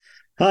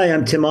Hi,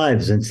 I'm Tim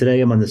Ives, and today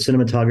I'm on the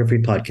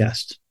Cinematography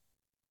Podcast.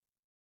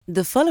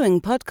 The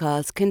following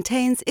podcast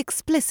contains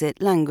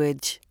explicit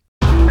language.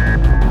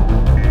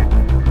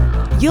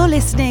 You're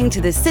listening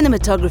to the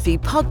Cinematography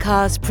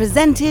Podcast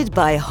presented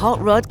by Hot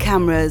Rod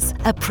Cameras,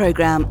 a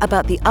program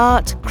about the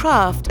art,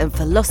 craft, and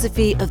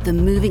philosophy of the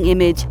moving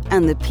image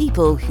and the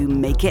people who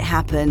make it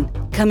happen.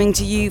 Coming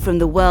to you from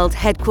the world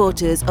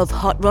headquarters of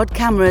Hot Rod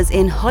Cameras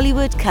in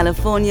Hollywood,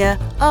 California,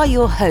 are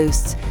your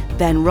hosts,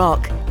 Ben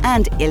Rock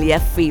and Ilya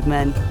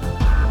Friedman.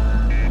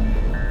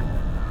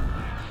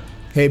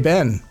 Hey,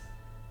 Ben.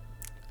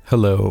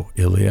 Hello,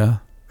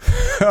 Ilya.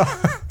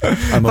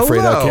 I'm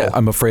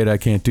afraid I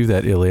can't do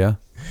that, Ilya.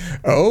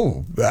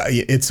 Oh,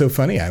 it's so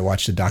funny. I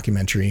watched a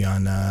documentary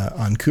on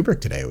Kubrick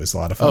today. It was a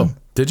lot of fun. Oh,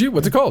 did you?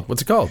 What's it called?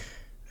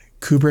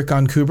 Kubrick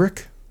on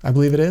Kubrick, I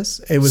believe it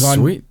is. It was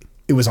Sweet.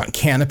 It was on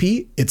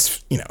Canopy.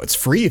 It's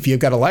free if you've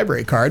got a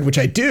library card, which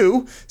I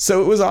do.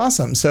 So it was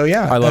awesome. So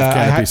yeah, I love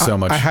Canopy so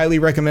much. I highly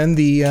recommend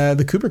the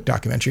Kubrick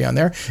documentary on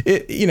there.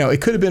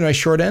 It could have been my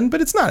short end, but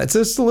it's not. It's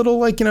just a little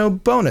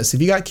bonus.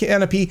 If you got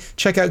Canopy,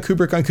 check out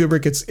Kubrick on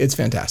Kubrick. It's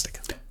fantastic.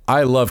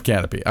 I love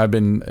Canopy. I've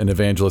been an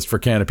evangelist for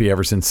Canopy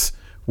ever since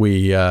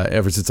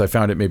I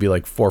found it maybe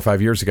like 4 or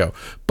 5 years ago.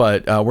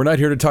 But we're not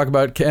here to talk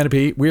about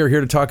Canopy. We are here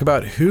to talk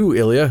about who,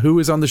 Ilya? Who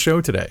is on the show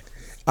today?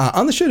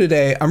 On the show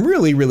today, I'm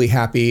really, really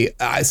happy.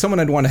 Someone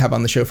I'd want to have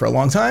on the show for a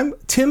long time,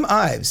 Tim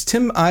Ives.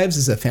 Tim Ives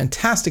is a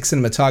fantastic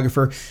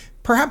cinematographer,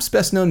 perhaps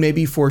best known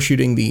maybe for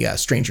shooting the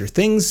Stranger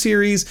Things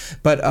series,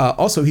 but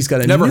also he's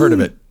got Never heard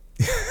of it.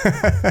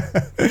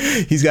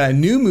 He's got a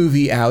new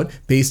movie out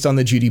based on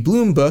the Judy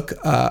Blume book,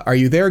 Are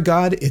You There,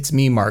 God? It's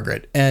Me,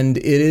 Margaret. And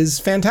it is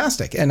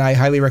fantastic. And I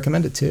highly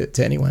recommend it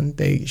to anyone.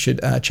 They should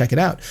check it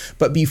out.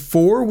 But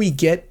before we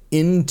get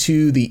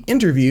into the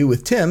interview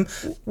with Tim,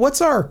 what's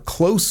our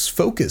close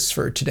focus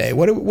for today?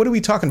 What are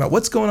we talking about?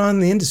 What's going on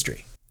in the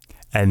industry?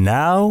 And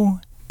now,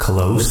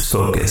 close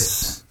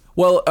focus.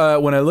 Well,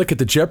 when I look at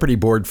the Jeopardy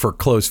board for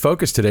close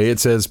focus today, it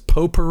says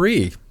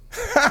potpourri.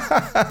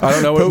 I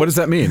don't know. What does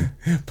that mean?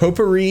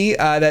 Potpourri,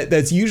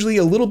 that's usually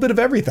a little bit of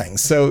everything.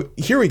 So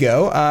here we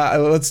go.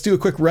 Let's do a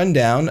quick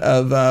rundown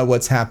of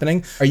what's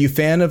happening. Are you a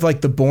fan of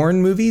the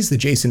Bourne movies, the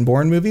Jason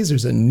Bourne movies?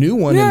 There's a new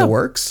one in the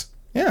works.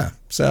 Yeah.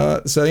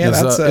 So yeah,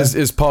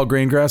 is Paul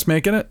Greengrass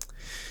making it?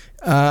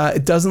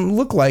 It doesn't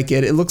look like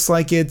it. It looks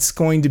like it's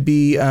going to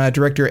be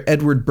director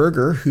Edward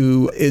Berger,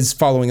 who is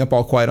following up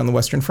All Quiet on the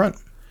Western Front.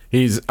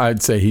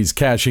 I'd say he's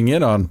cashing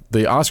in on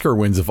the Oscar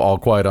wins of All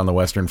Quiet on the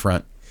Western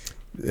Front.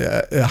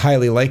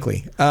 Highly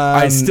likely.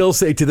 I still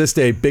say to this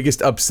day,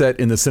 biggest upset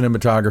in the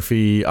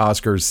cinematography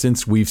Oscars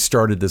since we've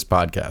started this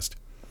podcast.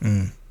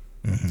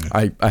 Mm-hmm.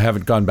 I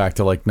haven't gone back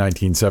to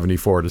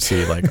 1974 to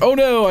see oh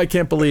no, I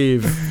can't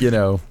believe,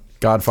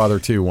 Godfather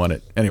 2 won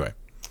it. Anyway.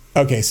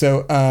 Okay,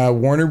 so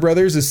Warner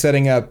Brothers is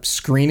setting up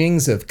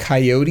screenings of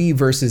Coyote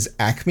versus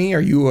Acme. Are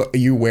you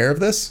aware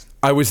of this?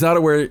 I was not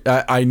aware.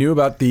 I knew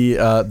about the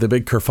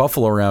big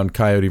kerfuffle around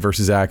Coyote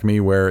versus Acme,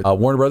 where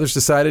Warner Brothers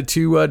decided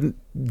to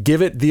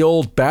give it the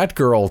old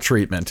Batgirl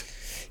treatment.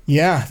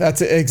 Yeah,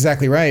 that's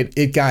exactly right.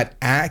 It got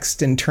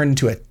axed and turned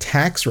into a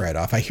tax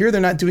write-off. I hear they're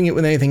not doing it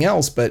with anything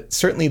else, but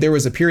certainly there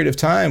was a period of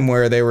time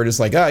where they were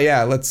just oh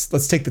yeah,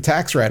 let's take the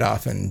tax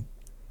write-off and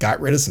got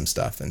rid of some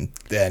stuff, and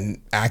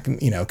then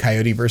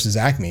Coyote versus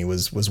Acme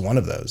was one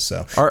of those.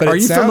 So, are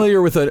you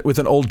familiar with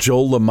an old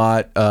Joel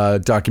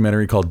Lamott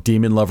documentary called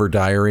Demon Lover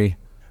Diary?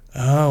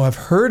 Oh, I've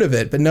heard of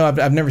it, but no,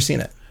 I've never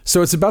seen it.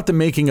 So it's about the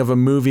making of a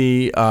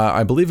movie,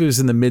 I believe it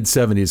was in the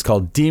mid-'70s,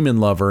 called Demon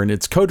Lover, and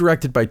it's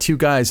co-directed by two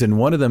guys, and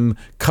one of them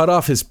cut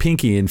off his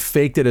pinky and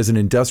faked it as an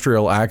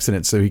industrial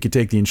accident so he could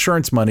take the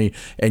insurance money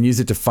and use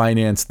it to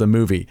finance the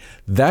movie.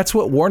 That's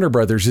what Warner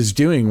Brothers is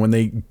doing when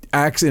they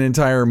axe an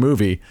entire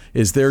movie,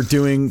 is they're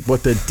doing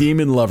what the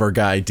Demon Lover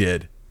guy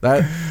did.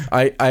 That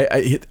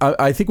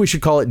I think we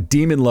should call it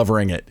Demon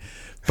Lovering it.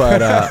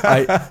 But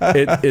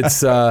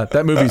it's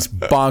that movie's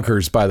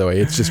bonkers, by the way.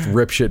 It's just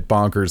ripshit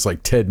bonkers.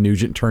 Ted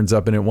Nugent turns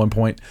up in it at one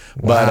point.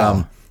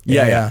 Wow. But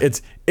yeah,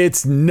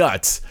 it's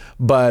nuts.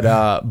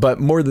 But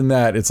more than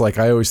that, it's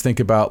I always think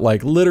about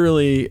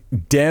literally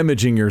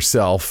damaging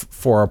yourself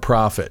for a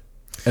profit,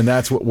 and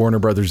that's what Warner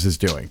Brothers is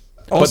doing.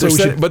 Also,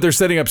 but they're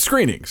setting up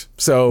screenings.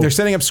 So they're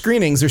setting up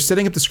screenings. They're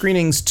setting up the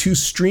screenings to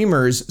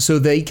streamers so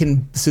they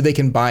can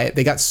buy it.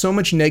 They got so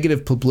much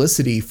negative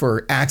publicity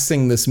for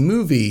axing this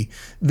movie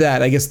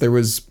that I guess there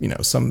was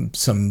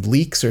some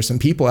leaks or some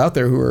people out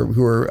there who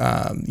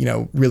are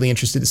really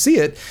interested to see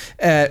it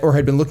or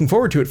had been looking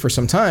forward to it for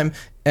some time.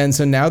 And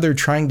so now they're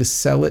trying to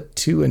sell it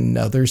to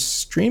another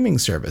streaming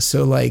service.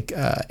 So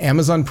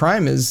Amazon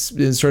Prime is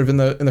sort of in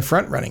the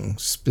front running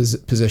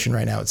position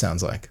right now. It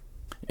sounds like.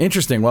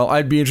 Interesting. Well,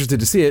 I'd be interested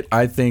to see it.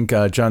 I think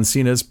John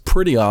Cena's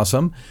pretty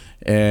awesome,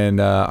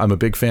 and I'm a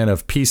big fan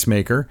of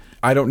Peacemaker.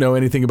 I don't know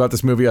anything about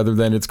this movie other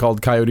than it's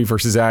called Coyote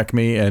versus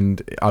Acme,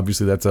 and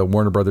obviously that's a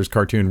Warner Brothers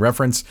cartoon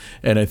reference,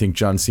 and I think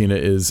John Cena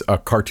is a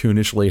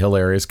cartoonishly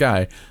hilarious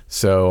guy.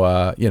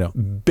 So,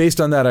 based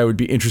on that, I would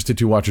be interested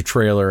to watch a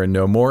trailer and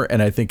know more,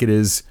 and I think it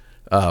is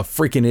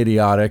freaking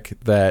idiotic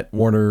that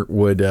Warner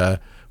would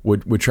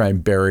would try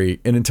and bury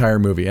an entire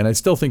movie. And I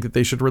still think that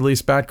they should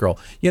release Batgirl.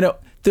 You know,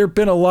 there have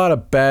been a lot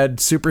of bad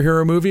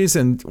superhero movies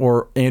and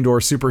or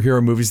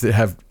superhero movies that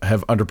have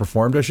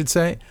underperformed, I should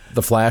say.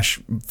 The Flash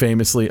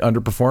famously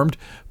underperformed.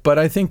 But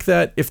I think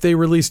that if they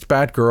released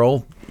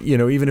Batgirl, you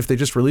know, even if they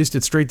just released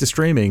it straight to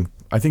streaming,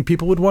 I think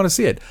people would want to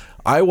see it.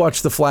 I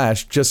watched The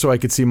Flash just so I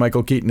could see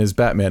Michael Keaton as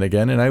Batman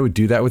again, and I would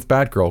do that with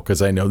Batgirl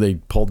because I know they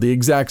pulled the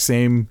exact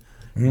same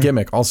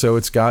gimmick. Also,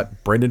 it's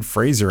got Brendan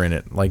Fraser in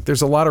it. Like,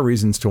 there's a lot of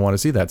reasons to want to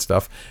see that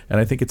stuff, and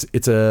I think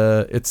it's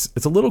a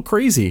little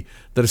crazy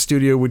that a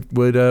studio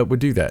would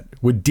do that.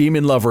 Would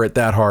demon lover it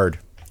that hard?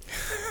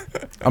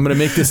 I'm gonna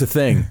make this a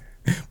thing.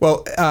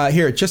 Well,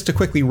 here, just to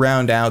quickly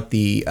round out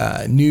the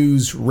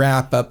news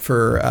wrap up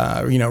for,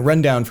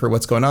 rundown for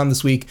what's going on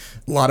this week.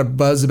 A lot of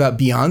buzz about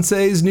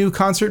Beyonce's new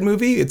concert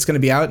movie. It's going to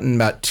be out in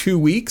about 2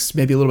 weeks,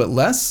 maybe a little bit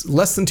less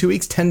than 2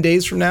 weeks, 10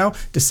 days from now,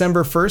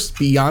 December 1st.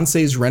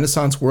 Beyonce's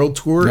Renaissance World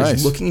Tour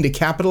is looking to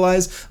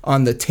capitalize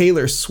on the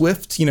Taylor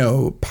Swift,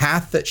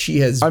 path that she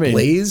has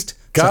blazed.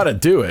 Gotta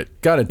do it.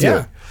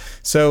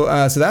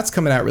 So that's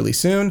coming out really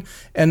soon.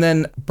 And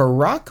then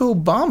Barack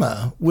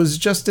Obama was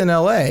just in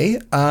LA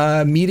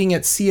meeting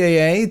at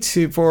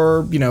CAA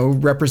for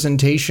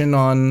representation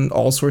on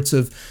all sorts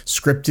of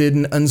scripted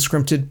and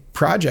unscripted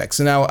projects.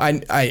 And now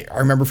I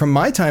remember from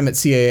my time at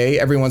CAA,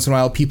 every once in a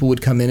while people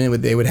would come in and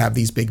they would have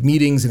these big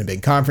meetings in a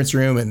big conference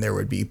room, and there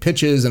would be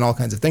pitches and all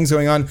kinds of things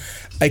going on.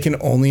 I can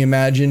only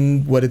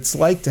imagine what it's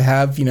like to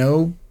have,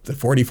 the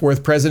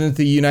 44th president of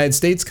the United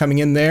States coming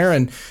in there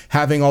and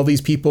having all these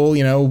people,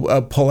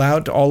 pull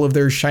out all of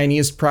their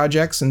shiniest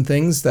projects and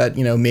things that,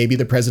 maybe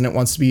the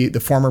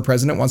former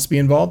president wants to be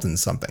involved in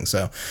something.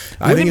 So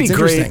I think it's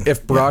interesting. Wouldn't it be great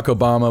if Barack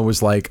Obama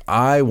was like,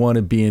 I want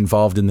to be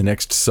involved in the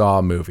next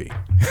Saw movie?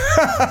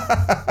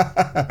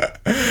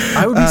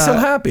 I would be so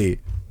happy.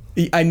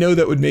 I know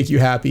that would make you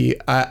happy.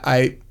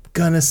 I'm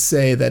gonna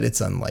say that it's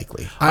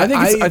unlikely.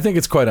 I think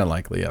it's quite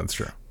unlikely. Yeah, that's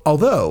true.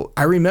 Although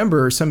I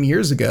remember some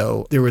years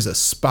ago, there was a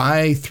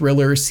spy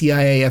thriller,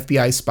 CIA,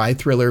 FBI spy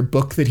thriller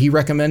book that he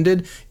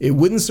recommended. It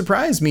wouldn't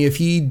surprise me if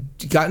he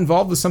got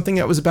involved with something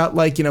that was about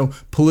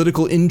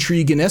political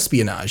intrigue and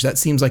espionage. That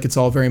seems like it's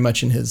all very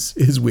much in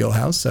his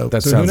wheelhouse. So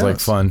that sounds like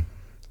fun.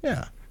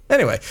 Yeah.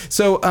 Anyway,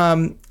 so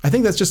I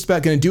think that's just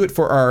about going to do it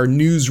for our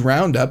news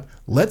roundup.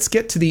 Let's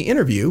get to the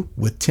interview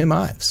with Tim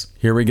Ives.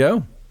 Here we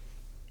go.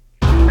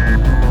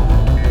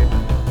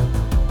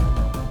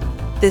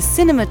 The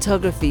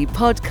Cinematography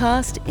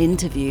Podcast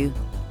Interview.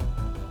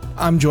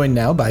 I'm joined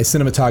now by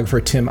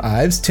cinematographer Tim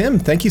Ives. Tim,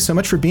 thank you so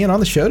much for being on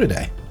the show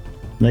today.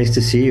 Nice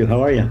to see you.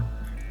 How are you?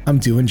 I'm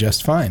doing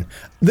just fine.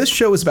 This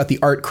show is about the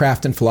art,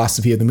 craft, and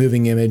philosophy of the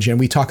moving image, and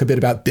we talk a bit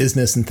about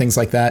business and things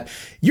like that.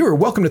 You are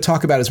welcome to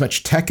talk about as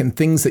much tech and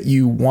things that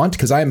you want,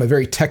 because I am a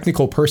very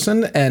technical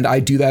person, and I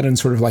do that in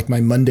sort of like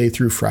my Monday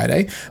through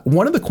Friday.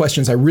 One of the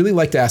questions I really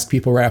like to ask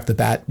people right off the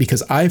bat,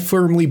 because I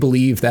firmly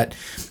believe that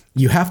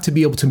you have to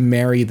be able to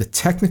marry the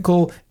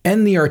technical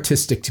and the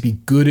artistic to be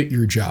good at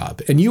your job.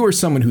 And you are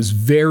someone who's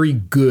very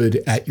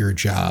good at your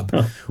job.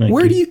 Oh,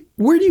 where do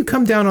you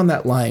come down on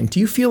that line? Do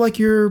you feel like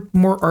you're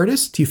more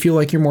artist? Do you feel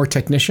like you're more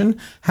technician?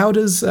 Where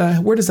does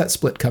that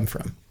split come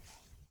from?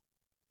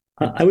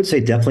 I would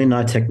say definitely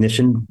not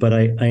technician, but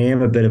I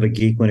am a bit of a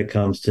geek when it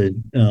comes to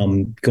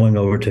going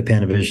over to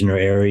Panavision or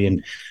Arri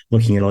and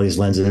looking at all these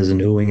lenses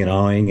and oohing and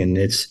awing. And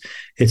it's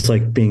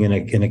like being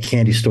in a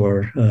candy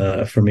store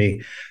for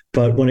me.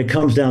 But when it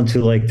comes down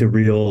to like the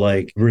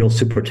real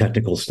super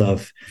technical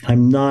stuff,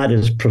 I'm not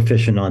as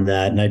proficient on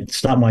that. And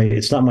it's not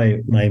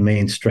my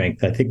main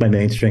strength. I think my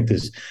main strength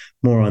is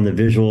more on the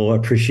visual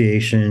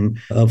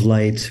appreciation of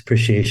lights,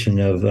 appreciation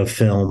of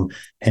film,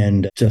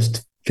 and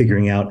just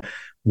figuring out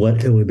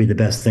what would be the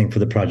best thing for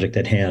the project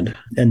at hand.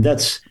 And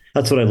that's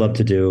what I love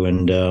to do.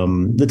 And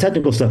the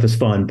technical stuff is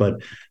fun, but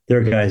there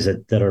are guys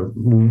that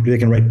they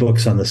can write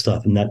books on this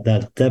stuff. And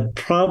that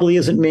probably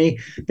isn't me.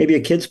 Maybe a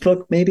kid's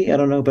book, maybe, I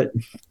don't know, but.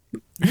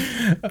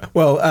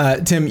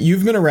 Well, Tim,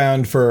 you've been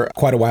around for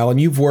quite a while, and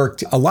you've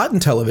worked a lot in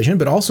television,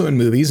 but also in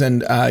movies.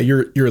 And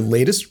your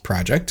latest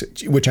project,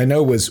 which I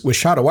know was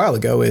shot a while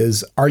ago,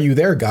 is Are You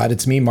There, God?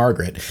 It's Me,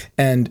 Margaret.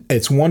 And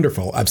it's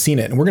wonderful. I've seen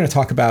it. And we're going to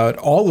talk about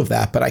all of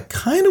that. But I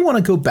kind of want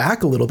to go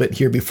back a little bit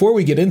here before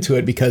we get into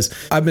it, because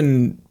I've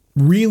been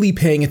really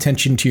paying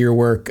attention to your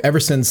work ever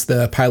since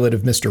the pilot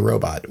of Mr.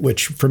 Robot,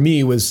 which for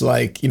me was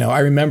like, I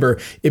remember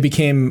it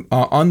became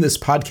on this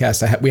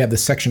podcast, we have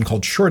this section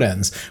called Short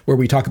Ends, where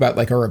we talk about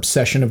like our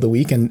obsession of the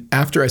week. And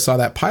after I saw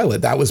that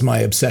pilot, that was my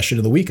obsession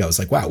of the week. I was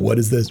like, wow, what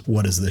is this?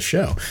 What is this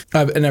show?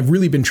 And I've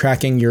really been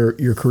tracking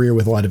your career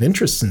with a lot of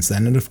interest since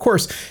then. And of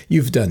course,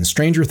 you've done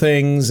Stranger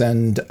Things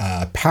and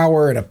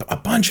Power and a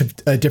bunch of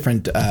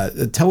different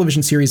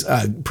television series,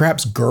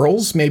 perhaps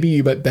Girls, maybe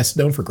you best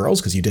known for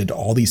Girls because you did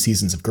all these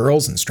seasons of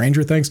Girls and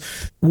Stranger Things.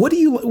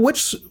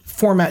 Which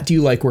format do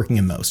you like working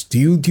in most? Do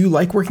you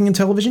like working in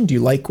television? Do you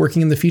like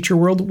working in the feature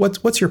world?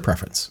 What's your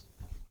preference?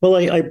 Well,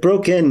 I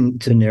broke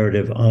into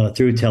narrative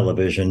through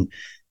television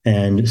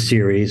and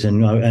series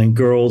and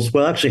Girls.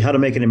 Well, actually, How to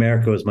Make it in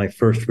America was my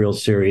first real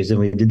series, and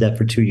we did that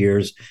for 2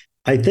 years.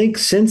 I think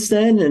since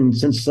then, and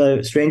since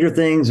Stranger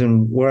Things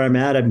and where I'm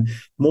at, I'm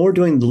more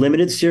doing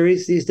limited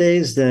series these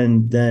days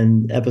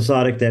than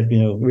episodic that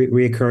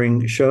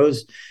reoccurring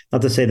shows.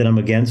 Not to say that I'm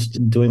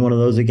against doing one of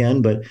those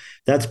again, but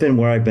that's been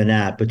where I've been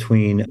at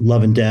between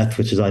Love and Death,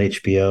 which is on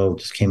HBO,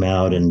 just came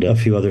out, and a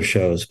few other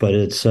shows. But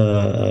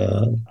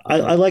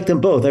I like them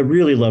both. I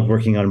really love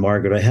working on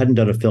Margaret. I hadn't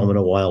done a film in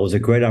a while. It was a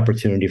great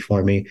opportunity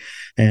for me,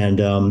 and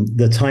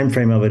the time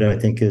frame of it, I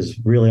think, is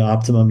really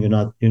optimum.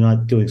 You're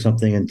not doing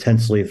something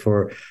intensely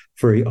for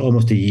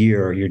almost a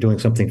year. You're doing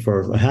something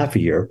for a half a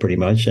year, pretty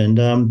much, and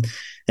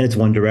it's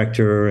one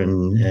director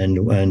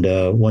and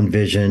one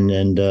vision,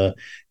 and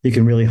you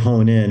can really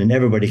hone in, and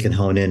everybody can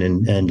hone in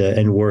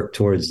and work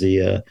towards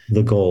the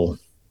goal.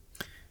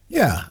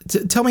 Yeah.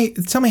 Tell me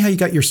how you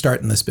got your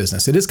start in this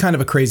business. It is kind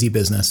of a crazy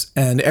business,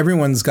 and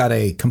everyone's got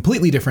a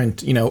completely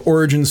different,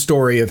 origin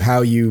story of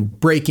how you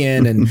break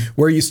in and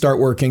where you start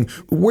working.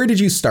 Where did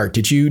you start?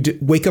 Did you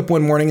wake up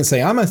one morning and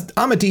say, I'm a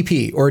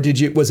DP, or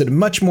was it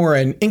much more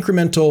an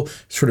incremental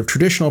sort of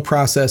traditional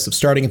process of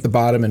starting at the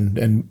bottom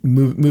and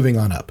moving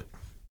on up?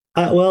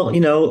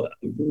 Well,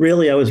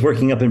 really, I was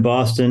working up in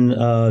Boston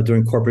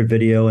doing corporate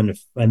video, and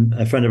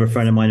a friend of a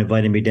friend of mine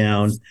invited me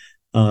down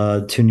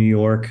to New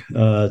York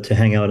to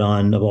hang out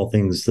on, of all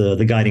things,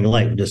 the Guiding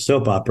Light, the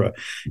soap opera.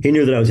 He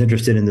knew that I was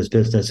interested in this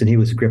business, and he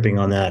was gripping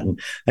on that. And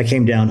I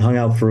came down, hung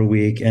out for a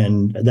week,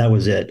 and that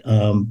was it.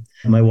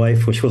 My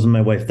wife, which wasn't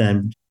my wife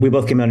then, we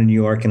both came out in New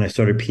York, and I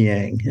started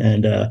PAing,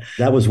 and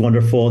that was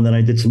wonderful. And then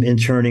I did some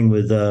interning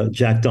with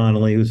Jack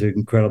Donnelly, who's an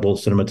incredible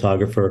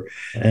cinematographer,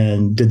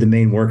 and did the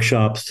main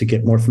workshops to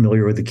get more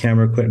familiar with the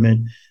camera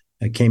equipment.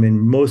 I came in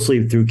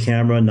mostly through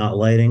camera, not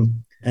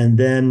lighting, and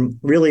then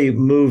really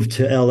moved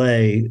to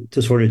LA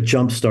to sort of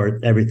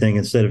jumpstart everything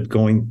instead of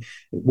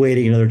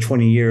waiting another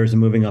 20 years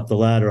and moving up the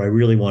ladder. I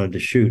really wanted to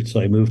shoot.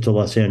 So I moved to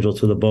Los Angeles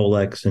with a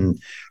Bolex in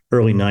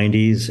early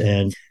 90s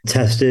and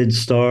tested,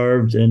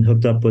 starved, and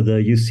hooked up with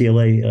a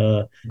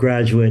UCLA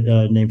graduate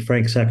named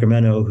Frank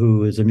Sacramento,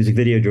 who is a music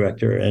video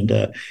director.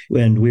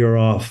 And we were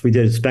off. We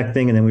did a spec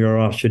thing, and then we were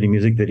off shooting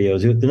music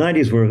videos. The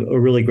 90s were a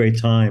really great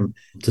time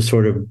to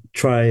sort of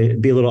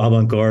be a little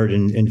avant-garde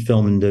in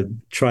film and to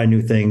try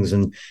new things.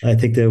 And I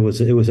think it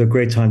was a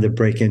great time to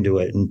break into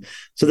it. And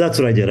so that's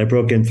what I did. I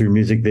broke in through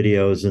music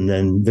videos, and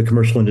then the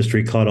commercial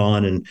industry caught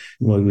on, and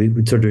we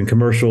started doing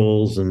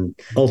commercials. And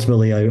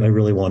ultimately, I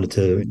really wanted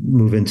to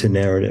move into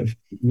narrative.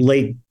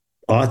 Late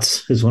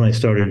aughts is when I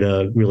started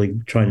really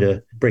trying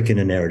to break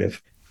into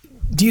narrative.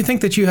 Do you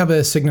think that you have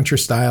a signature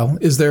style?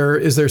 Is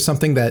there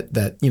something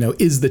that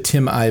is the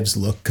Tim Ives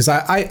look? Because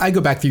I go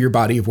back through your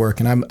body of work,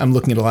 and I'm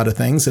looking at a lot of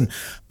things, and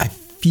I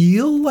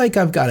feel like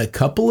I've got a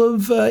couple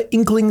of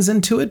inklings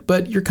into it,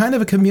 but you're kind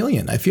of a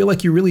chameleon. I feel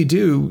like you really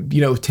do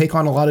take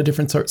on a lot of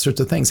different sorts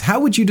of things. How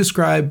would you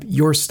describe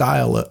your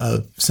style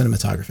of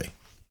cinematography?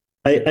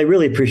 I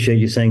really appreciate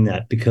you saying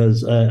that,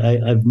 because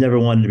I've never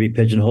wanted to be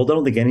pigeonholed. I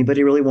don't think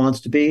anybody really wants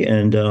to be.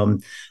 And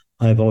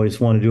I've always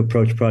wanted to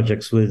approach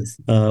projects with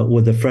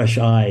a fresh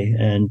eye,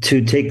 and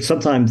to take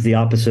sometimes the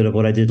opposite of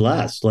what I did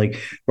last. Like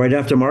right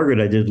after Margaret,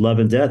 I did Love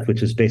and Death,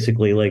 which is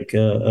basically like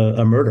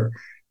a murder,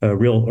 a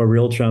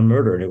real town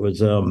murder. And it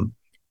was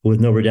with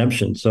no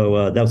redemption.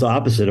 So that was the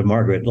opposite of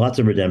Margaret. Lots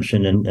of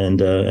redemption and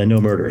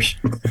no murders.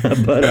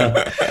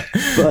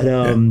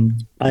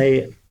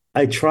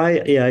 I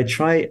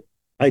try.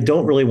 I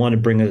don't really want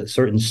to bring a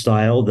certain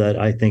style that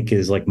I think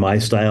is like my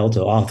style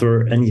to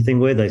author anything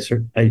with.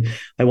 I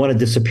want to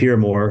disappear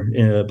more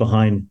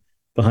behind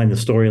the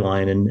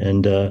storyline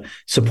and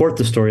support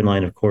the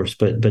storyline, of course,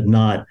 but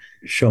not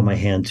show my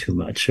hand too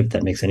much, if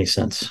that makes any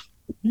sense.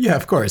 Yeah,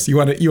 of course. You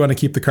want to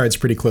keep the cards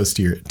pretty close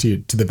to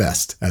the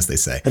vest, as they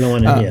say. I don't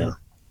want to.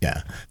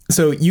 Yeah.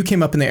 So you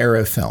came up in the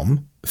era of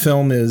film.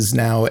 Film is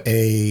now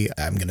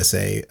I'm going to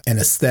say, an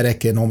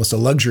aesthetic and almost a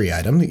luxury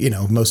item.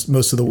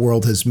 Most of the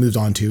world has moved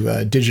on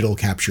to digital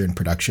capture and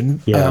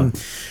production. Yeah.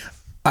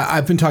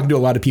 I've been talking to a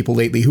lot of people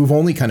lately who've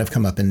only kind of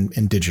come up in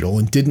digital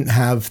and didn't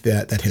have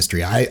that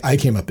history. I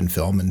came up in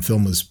film, and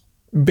film was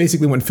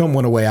basically, when film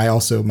went away, I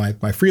also,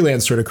 my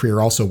freelance sort of career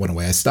also went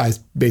away. I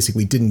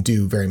basically didn't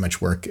do very much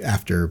work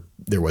after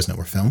there was no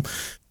more film.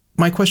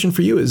 My question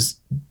for you is,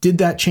 did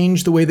that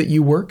change the way that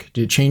you work?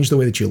 Did it change the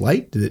way that you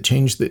light? Did it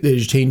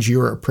change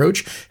your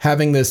approach?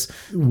 Having this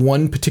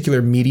one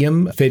particular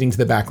medium fading to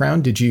the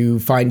background, did you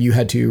find you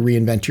had to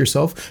reinvent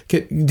yourself?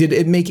 Did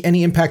it make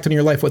any impact on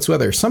your life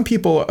whatsoever? Some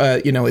people,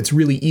 it's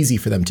really easy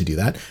for them to do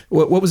that.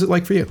 What was it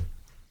like for you?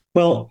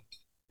 Well,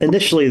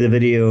 initially, the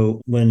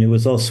video, when it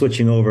was all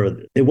switching over,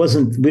 we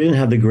didn't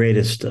have the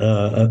greatest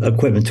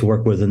equipment to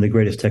work with and the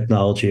greatest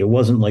technology. It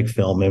wasn't like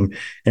film,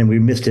 and we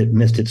missed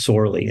it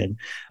sorely. And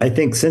I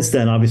think since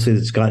then, obviously,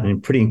 it's gotten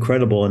pretty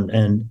incredible.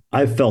 And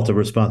I've felt a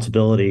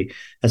responsibility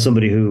as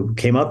somebody who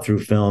came up through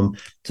film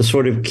to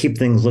sort of keep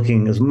things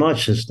looking as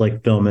much as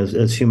like film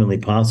as humanly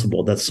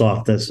possible. That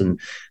softness and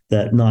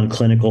that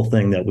non-clinical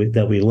thing that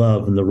we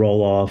love, and the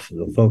roll-off,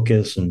 the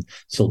focus, and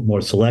so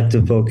more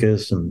selective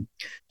focus, and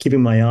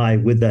keeping my eye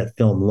with that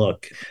film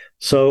look.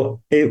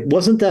 So it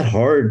wasn't that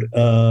hard.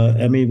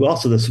 I mean,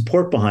 also the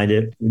support behind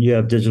it. You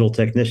have digital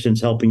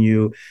technicians helping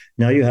you.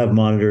 Now you have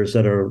monitors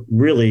that are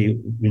really,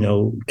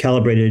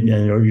 calibrated,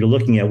 and or you're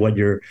looking at what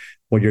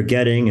you're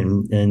getting,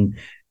 and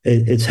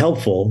it's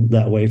helpful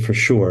that way for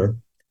sure.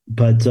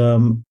 But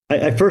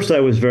at first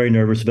I was very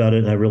nervous about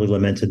it, and I really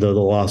lamented the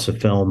loss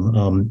of film.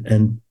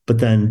 And but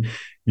then,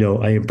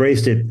 I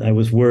embraced it. I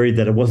was worried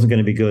that it wasn't going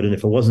to be good, and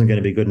if it wasn't going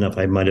to be good enough,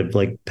 I might have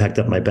like packed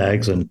up my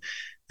bags and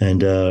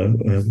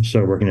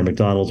started working at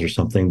McDonald's or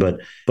something.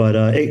 But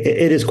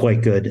it is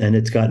quite good, and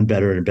it's gotten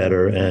better and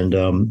better, and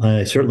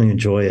I certainly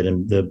enjoy it.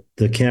 And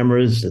the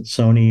cameras that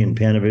Sony and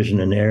Panavision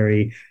and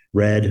Arri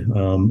Red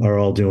are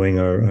all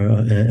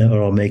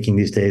making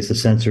these days. The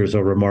sensors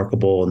are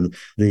remarkable, and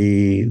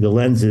the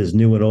lenses,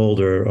 new and old,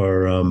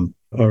 are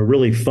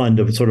really fun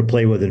to sort of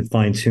play with and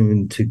fine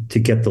tune to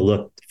get the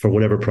look for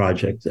whatever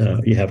project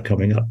you have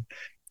coming up.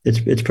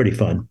 It's pretty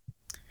fun.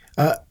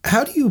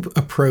 How do you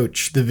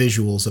approach the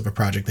visuals of a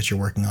project that you're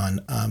working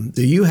on?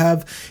 Do you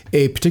have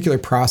a particular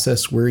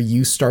process where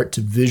you start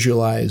to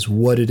visualize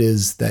what it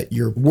is that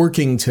you're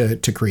working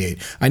to create?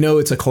 I know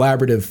it's a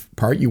collaborative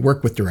part. You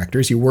work with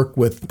directors, you work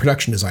with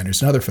production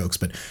designers and other folks,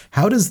 but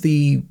how does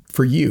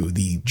for you,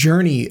 the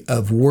journey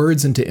of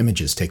words into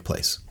images take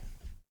place?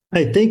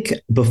 I think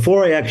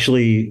before I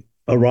actually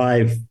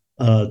arrive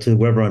to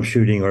wherever I'm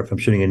shooting, or if I'm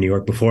shooting in New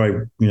York, before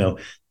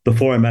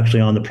I'm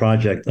actually on the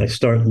project, I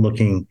start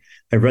looking.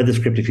 I've read the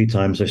script a few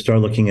times. I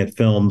start looking at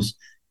films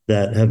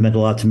that have meant a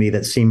lot to me,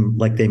 that seem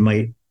like I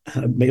might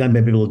be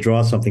able to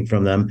draw something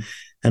from them.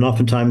 And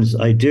oftentimes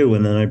I do.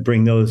 And then I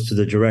bring those to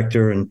the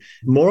director. And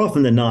more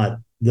often than not,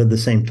 they're the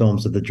same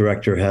films that the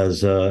director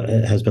has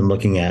been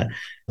looking at.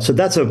 So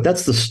that's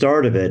the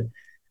start of it.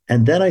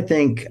 And then I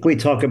think we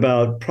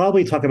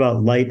probably talk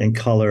about light and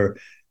color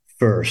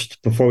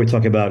first before we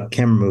talk about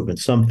camera movement.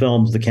 Some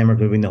films, the camera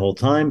moving the whole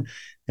time,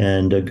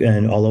 and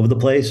all over the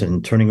place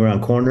and turning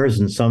around corners,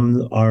 and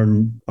some are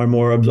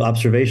more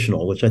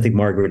observational, which I think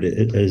Margaret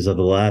is of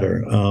the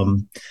latter.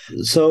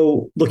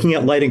 So looking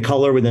at light and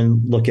color, we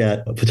then look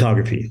at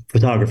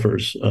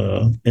photographers.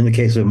 In the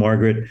case of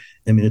Margaret,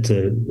 I mean, I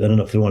don't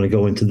know if you want to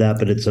go into that,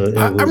 but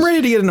I'm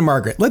ready to get into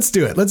Margaret. Let's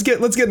do it. Let's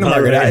get into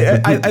Margaret.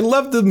 Right. I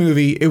loved the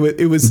movie.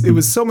 It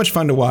was so much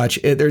fun to watch.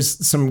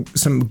 There's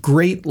some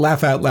great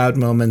laugh out loud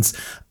moments.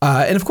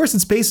 And of course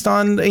it's based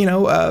on,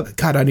 God,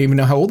 I don't even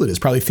know how old it is.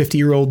 Probably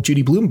 50-year-old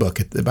Judy Blume book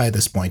by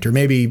this point, or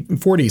maybe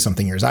 40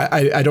 something years.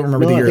 I don't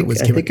remember the year it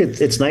was. I think it's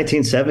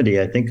 1970,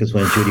 I think, is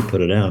when Judy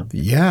put it out.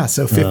 Yeah.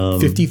 So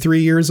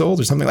 53 years old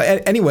or something like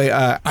that. Anyway,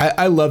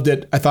 I loved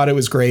it. I thought it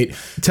was great.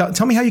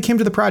 Tell me how you came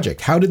to the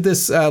project. How did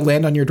this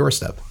land on your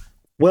doorstep?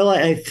 Well,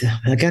 I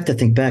got to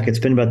think back. It's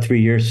been about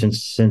 3 years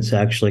since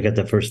I actually got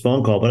the first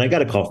phone call, but I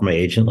got a call from my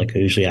agent, like it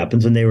usually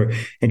happens, and they were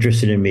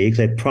interested in me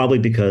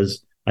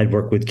because I'd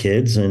worked with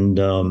kids, and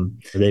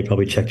they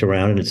probably checked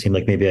around, and it seemed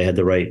like maybe I had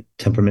the right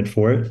temperament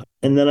for it.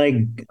 And then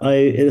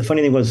the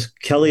funny thing was,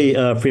 Kelly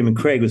Freeman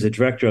Craig was the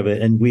director of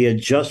it, and we had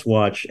just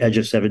watched Edge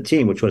of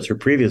 17, which was her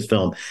previous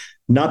film.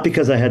 Not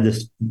because I had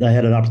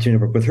an opportunity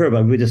to work with her,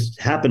 but we just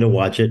happened to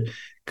watch it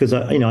because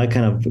I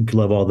kind of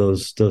love all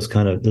those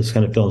kind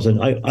of films,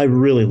 and I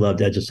really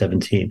loved Edge of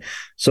 17.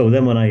 So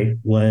then when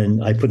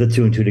I put the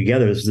two and two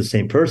together, this is the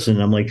same person,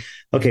 and I'm like,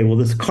 okay, well,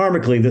 this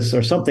karmically,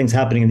 or something's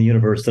happening in the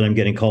universe that I'm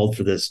getting called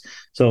for this.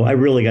 So I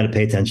really got to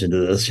pay attention to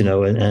this,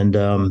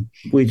 and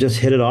we just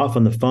hit it off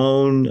on the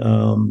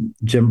phone.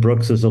 Jim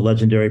Brooks is a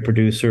legendary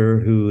producer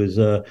who is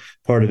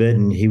part of it,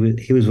 and he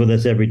was with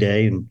us every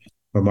day, and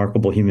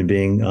remarkable human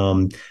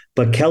being.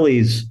 But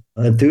Kelly's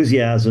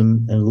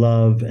enthusiasm and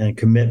love and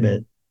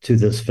commitment to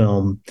this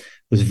film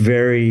was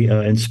very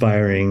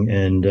inspiring,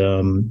 and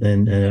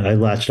I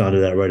latched onto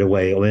that right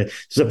away. I mean, this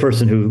is a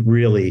person who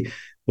really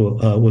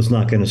was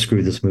not going to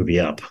screw this movie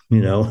up,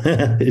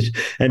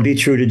 and be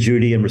true to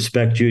Judy and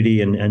respect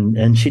Judy,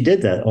 and she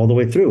did that all the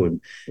way through.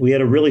 And we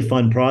had a really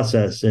fun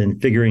process in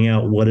figuring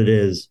out what it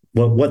is,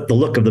 what the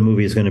look of the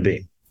movie is going to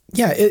be.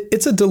 Yeah,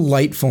 it's a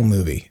delightful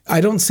movie.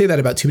 I don't say that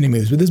about too many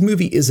movies, but this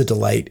movie is a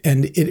delight,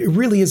 and it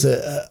really is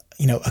a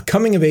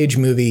coming of age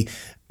movie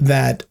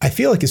that I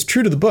feel like is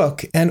true to the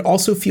book and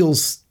also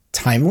feels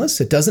timeless.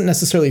 It doesn't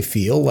necessarily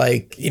feel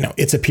like,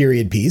 it's a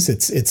period piece.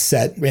 It's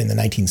set in the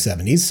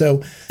 1970s.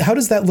 So how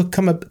does that look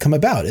come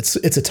about? It's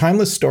a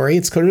timeless story.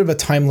 It's kind of a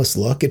timeless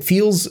look. It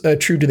feels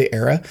true to the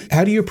era.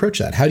 How do you approach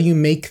that? How do you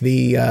make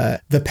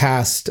the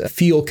past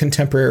feel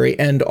contemporary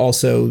and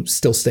also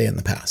still stay in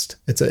the past?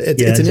 It's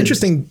an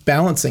interesting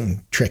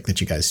balancing trick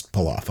that you guys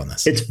pull off on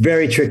this. It's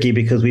very tricky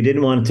because we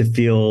didn't want it to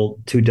feel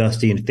too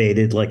dusty and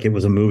faded, like it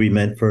was a movie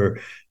meant for,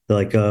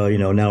 like,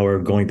 now we're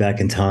going back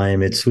in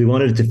time. We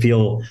wanted it to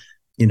feel,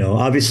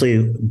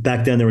 obviously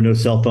back then there were no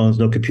cell phones,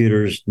 no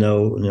computers,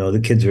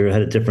 the kids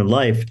had a different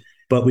life,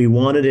 but we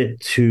wanted it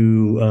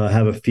to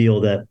have a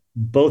feel that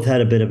both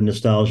had a bit of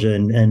nostalgia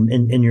and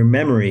in your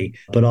memory,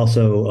 but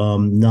also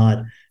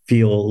not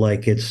feel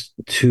like it's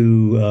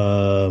too,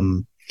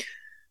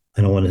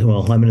 I don't want to,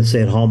 well, I'm going to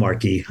say it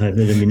Hallmarky. I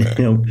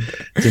mean,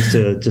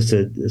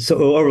 just so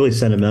overly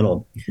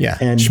sentimental. Yeah.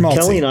 And Schmaltzy.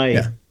 Kelly and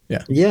I, yeah.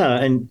 Yeah,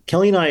 and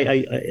Kelly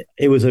and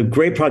it was a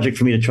great project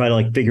for me to try to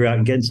like figure out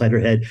and get inside her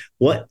head.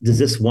 What does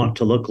this want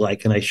to look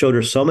like? And I showed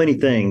her so many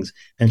things,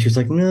 and she's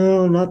like,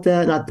 "No, not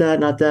that, not that,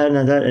 not that,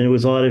 not that." And it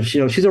was a lot of,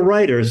 she's a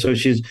writer, so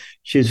she's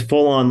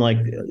full on like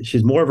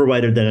she's more of a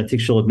writer than I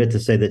think she'll admit to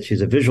say that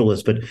she's a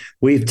visualist. But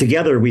we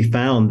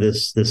found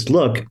this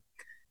look,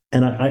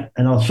 and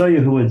I'll show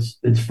you who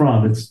it's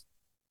from.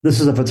 This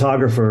is a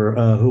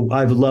photographer who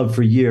I've loved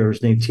for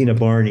years, named Tina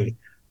Barney,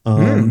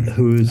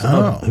 who's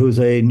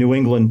a New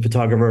England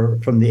photographer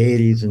from the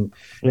 '80s, and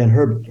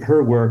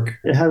her work,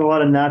 it had a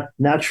lot of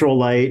natural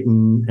light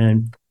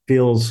and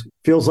feels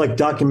like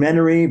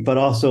documentary, but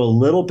also a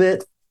little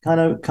bit kind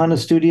of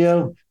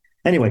studio.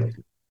 Anyway,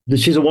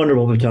 she's a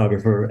wonderful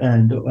photographer,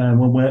 and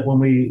when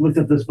we looked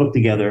at this book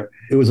together,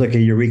 it was like a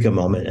eureka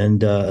moment,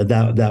 and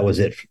that was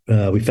it.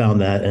 We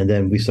found that, and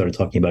then we started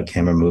talking about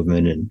camera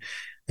movement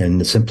and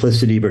the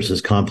simplicity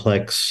versus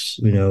complex,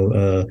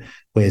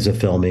 ways of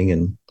filming,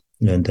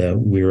 and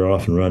we were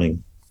off and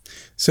running.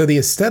 So the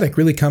aesthetic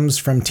really comes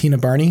from Tina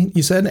Barney,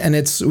 you said, and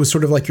it was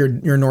sort of like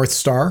your North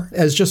Star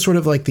as just sort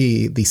of like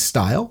the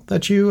style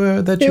that you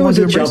wanted to embrace. It was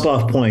a jump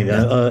off point.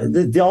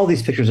 Yeah. All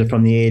these pictures are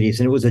from the '80s,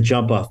 and it was a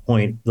jump off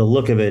point. The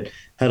look of it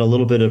had a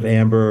little bit of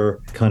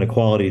amber kind of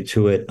quality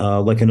to it,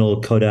 like an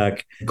old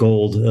Kodak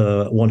Gold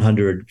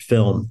 100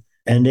 film.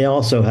 And they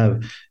also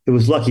it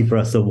was lucky for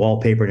us, the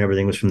wallpaper and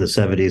everything was from the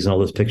 '70s and all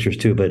those pictures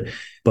too. But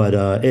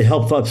it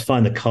helped us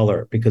find the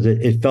color because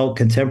it felt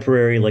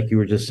contemporary, like you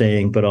were just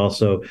saying, but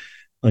also,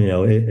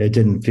 it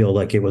didn't feel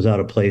like it was out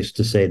of place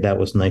to say that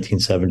was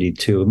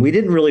 1972. And we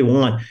didn't really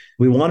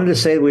we wanted to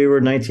say we were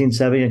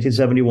 1970,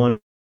 1971,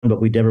 but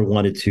we never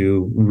wanted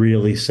to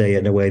really say it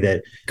in a way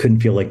that couldn't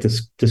feel like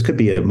this could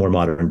be a more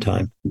modern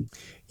time.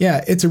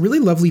 Yeah, it's a really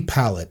lovely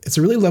palette. It's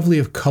a really lovely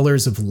of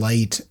colors of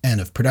light and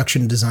of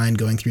production design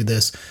going through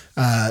this.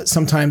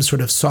 Sometimes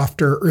sort of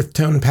softer earth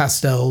tone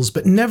pastels,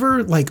 but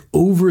never like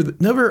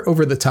never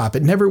over the top.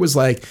 It never was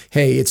like,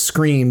 hey, it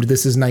screamed,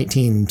 this is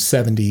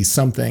 1970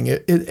 something.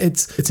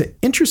 It's an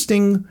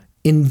interesting,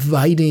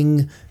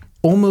 inviting,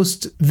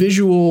 almost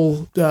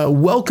visual,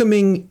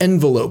 welcoming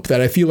envelope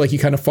that I feel like you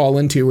kind of fall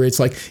into, where it's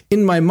like,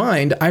 in my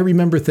mind, I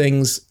remember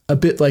things a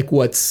bit like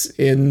what's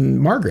in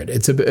Margaret.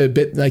 It's a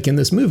bit like in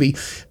this movie.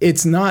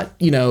 It's not,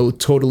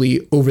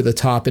 totally over the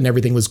top and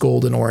everything was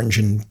gold and orange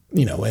and,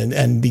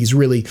 and these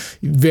really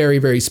very,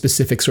 very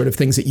specific sort of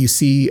things that you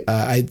see,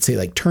 I'd say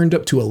like turned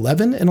up to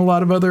 11 in a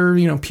lot of other,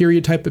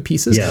 period type of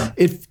pieces. Yeah.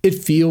 It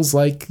feels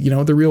like,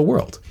 the real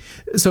world.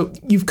 So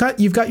you've got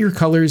your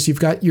colors, you've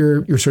got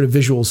your sort of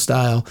visual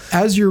style.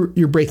 As you're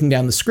breaking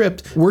down the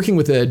script, working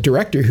with a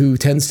director who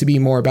tends to be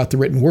more about the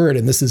written word,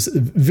 and this is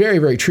very,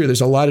 very true.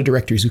 There's a lot of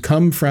directors who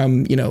come from,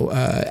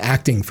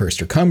 acting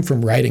first, or come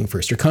from writing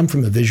first, or come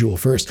from the visual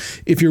first.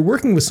 If you're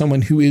working with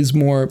someone who is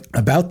more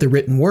about the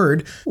written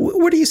word,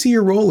 what do you see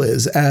your role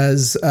is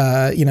as,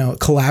 a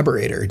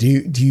collaborator? Do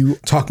you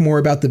talk more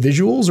about the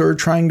visuals, or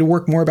trying to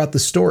work more about the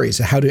stories,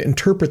 how to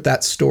interpret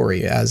that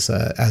story as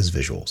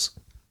visuals?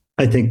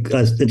 I think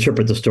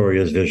interpret the story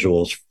as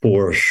visuals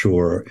for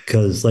sure,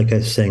 because like I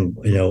was saying,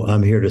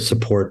 I'm here to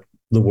support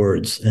the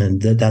words,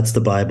 and that's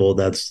the Bible,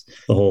 that's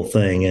the whole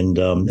thing.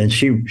 And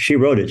she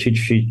wrote it,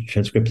 she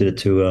transcripted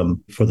it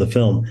for the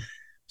film.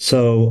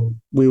 So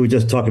we would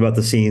just talk about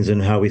the scenes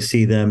and how we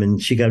see them,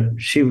 and she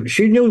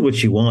knew what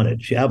she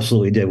wanted. She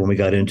absolutely did when we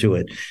got into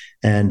it.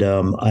 And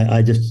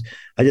I just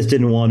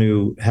didn't want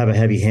to have a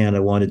heavy hand.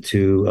 I wanted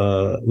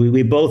to.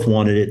 We both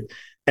wanted it.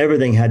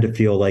 Everything had to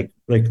feel like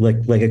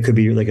it could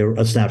be like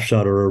a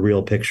snapshot or a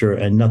real picture,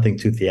 and nothing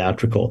too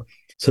theatrical.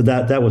 So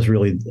that was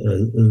really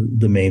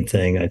the main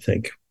thing, I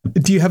think.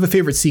 Do you have a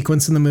favorite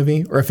sequence in the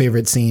movie, or a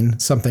favorite scene,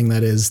 something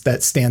that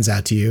stands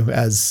out to you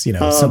as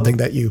something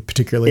that you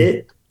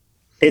particularly?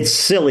 It's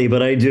silly,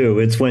 but I do.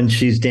 It's when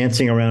she's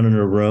dancing around in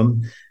her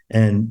room,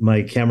 and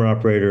my camera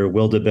operator,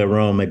 Wilda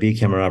Beron, my B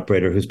camera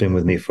operator, who's been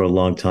with me for a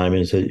long time,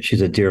 and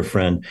she's a dear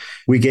friend.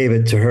 We gave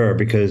it to her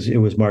because it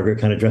was Margaret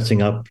kind of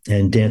dressing up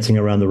and dancing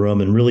around the room,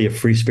 and really a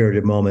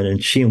free-spirited moment.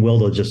 And she and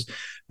Wilda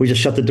we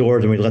just shut the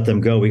doors and we let them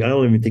go. I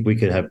don't even think we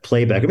could have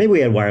playback, or maybe we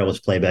had wireless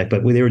playback,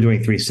 but they were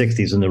doing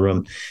 360s in the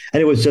room.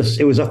 And it was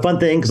a fun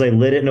thing because I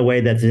lit it in a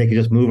way that they could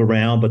just move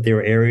around, but there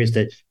were areas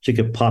that she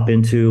could pop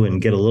into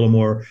and get a little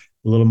more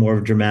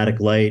dramatic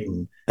light.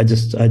 And I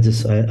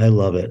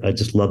love it. I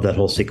just love that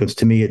whole sequence.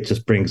 To me, it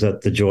just brings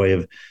up the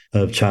joy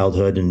of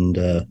childhood, and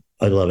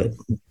I love it.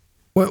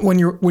 When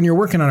you're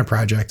working on a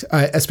project,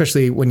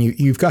 especially when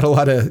you've got a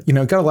lot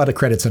of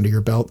credits under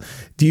your belt,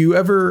 do you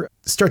ever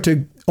start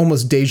to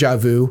almost deja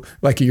vu?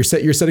 Like you're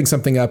setting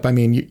something up. I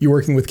mean, you're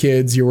working with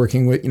kids, you're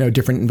working with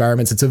different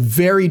environments. It's a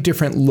very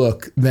different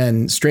look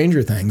than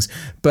Stranger Things.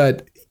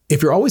 But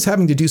if you're always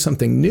having to do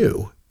something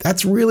new,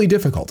 that's really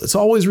difficult. It's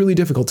always really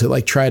difficult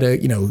to try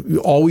to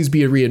always be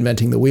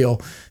reinventing the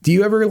wheel. Do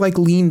you ever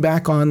lean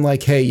back on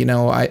hey,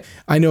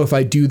 I know if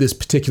I do this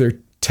particular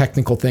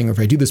technical thing, or if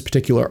I do this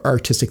particular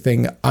artistic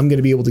thing, I'm going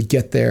to be able to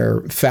get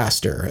there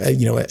faster,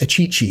 a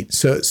cheat sheet,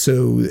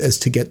 so as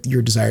to get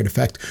your desired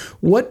effect.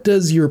 What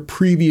does your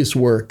previous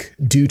work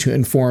do to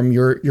inform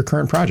your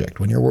current project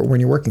when you're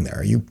working there?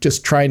 Are you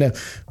just trying to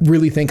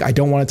really think, I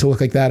don't want it to look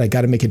like that, I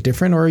got to make it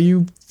different? Or are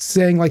you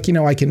saying, like,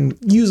 I can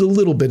use a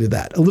little bit of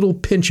that, a little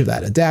pinch of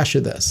that, a dash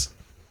of this?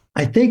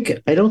 I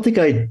don't think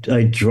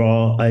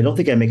I don't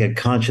think I make a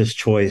conscious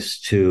choice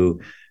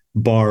to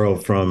borrow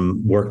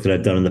from work that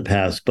I've done in the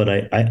past. But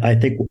I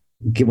think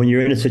when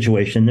you're in a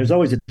situation, there's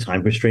always a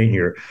time constraint.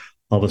 You're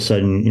all of a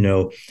sudden,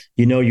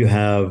 you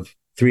have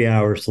 3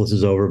 hours till this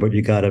is over, but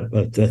you got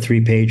a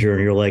 3 pager,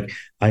 and you're like,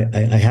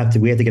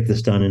 we have to get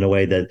this done in a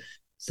way that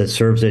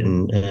serves it,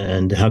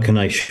 and how can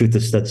I shoot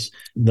this that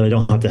I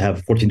don't have to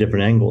have 14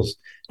 different angles.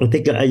 I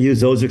think I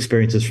use those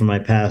experiences from my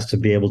past to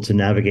be able to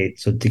navigate,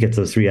 so to get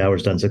those 3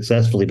 hours done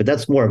successfully. But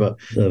that's more of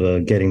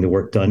a getting the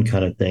work done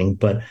kind of thing.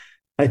 But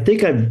I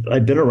think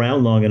I've been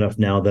around long enough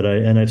now that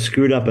I've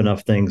screwed up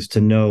enough things to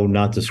know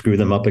not to screw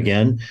them up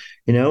again,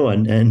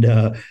 and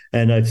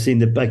I've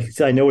seen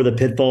I know where the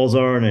pitfalls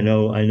are, and I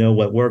know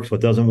what works,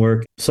 what doesn't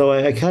work. So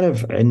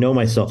I know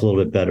myself a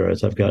little bit better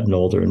as I've gotten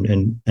older,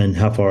 and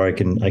how far I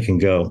can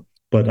go.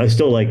 But I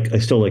still like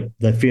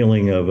that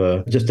feeling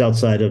of just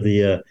outside of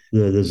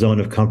the zone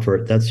of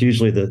comfort. That's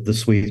usually the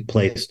sweet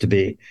place to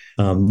be.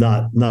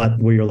 Not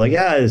where you're like,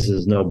 this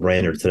is no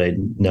brainer today.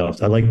 No,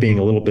 I like being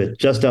a little bit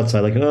just outside.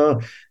 Like,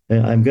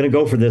 I'm going to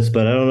go for this,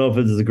 but I don't know if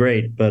this is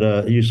great.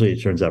 But usually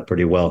it turns out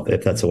pretty well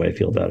if that's the way I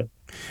feel about it.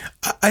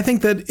 I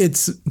think that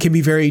can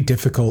be very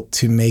difficult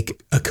to make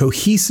a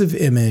cohesive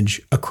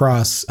image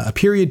across a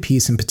period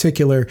piece in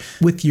particular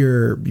with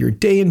your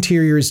day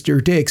interiors, your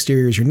day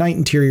exteriors, your night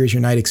interiors,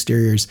 your night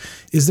exteriors.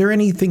 Is there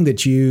anything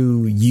that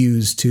you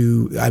use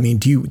do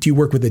you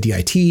work with a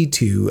DIT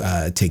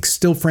to take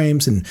still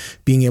frames and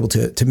being able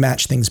to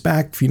match things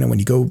back, when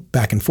you go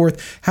back and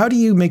forth? How do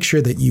you make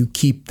sure that you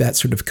keep that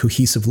sort of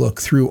cohesive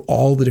look through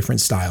all the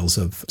different styles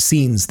of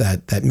scenes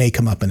that may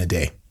come up in a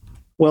day?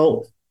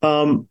 Well,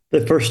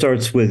 it first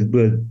starts with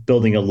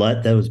building a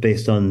LUT that was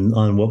based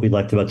on what we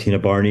liked about Tina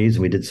Barney's,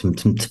 and we did some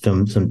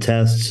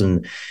tests,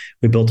 and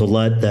we built a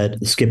LUT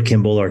that Skip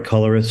Kimball, our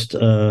colorist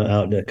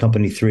out at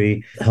Company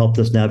 3, helped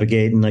us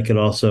navigate. And I could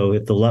also,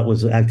 if the LUT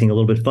was acting a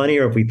little bit funny,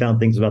 or if we found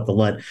things about the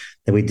LUT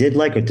that we did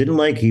like or didn't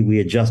like, we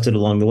adjusted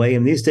along the way.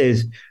 And these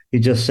days, you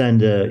just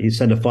send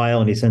a file,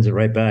 and he sends it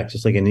right back,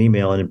 just like an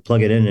email, and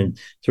plug it in, and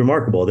it's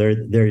remarkable.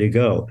 There you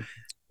go.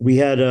 We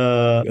had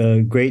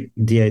a great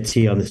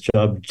DIT on this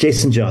job,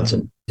 Jason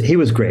Johnson. He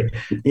was great.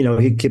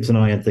 He keeps an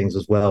eye on things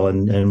as well,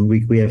 and we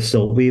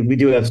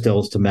do have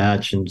stills to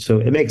match, and so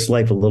it makes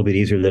life a little bit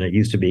easier than it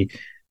used to be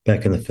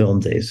back in the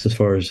film days. As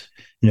far as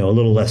a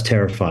little less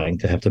terrifying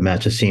to have to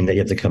match a scene that you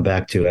have to come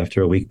back to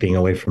after a week being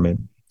away from it.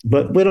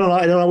 But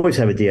I don't always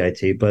have a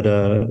DIT, but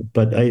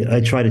I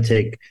try to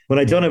take, when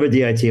I don't have a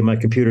DIT and my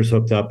computer's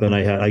hooked up, and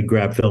I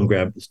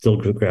still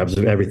grabs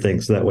of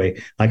everything, so that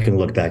way I can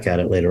look back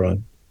at it later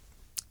on.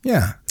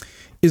 Yeah.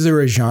 Is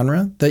there a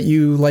genre that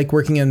you like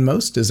working in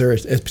most? Is there a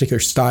particular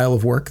style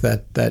of work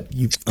that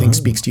you think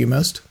speaks to you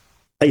most?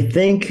 I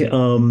think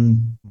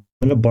I'm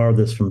going to borrow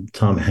this from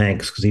Tom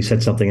Hanks, because he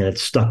said something and it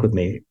stuck with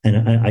me. And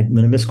I'm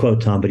going to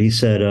misquote Tom, but he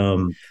said,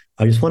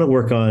 I just want to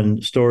work on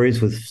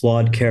stories with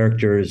flawed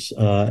characters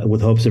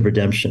with hopes of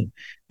redemption.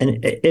 And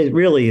it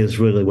really is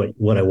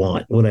what I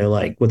want, what I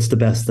like, what's the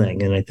best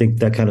thing. And I think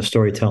that kind of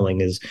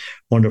storytelling is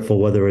wonderful,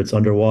 whether it's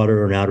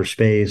underwater or in outer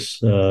space,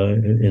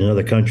 in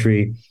another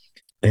country.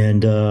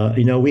 And,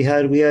 we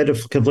had a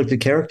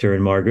conflicted character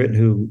in Margaret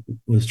who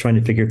was trying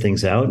to figure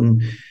things out.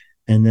 And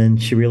then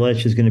she realized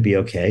she was going to be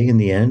okay in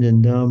the end.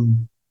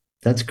 And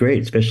that's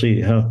great,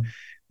 especially when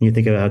you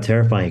think about how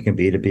terrifying it can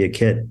be to be a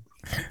kid.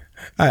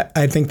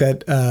 I think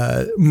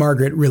that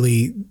Margaret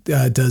really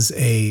does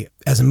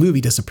as a movie,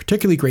 does a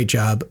particularly great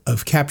job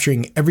of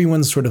capturing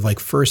everyone's sort of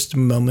like first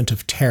moment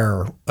of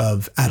terror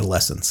of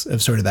adolescence,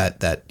 of sort of that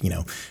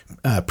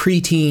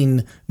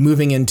preteen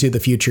moving into the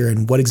future,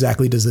 and what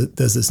exactly does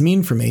this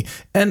mean for me?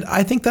 And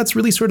I think that's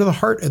really sort of the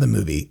heart of the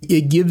movie.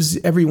 It gives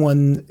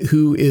everyone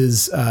who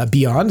is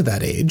beyond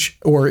that age,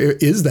 or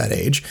is that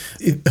age,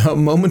 a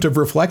moment of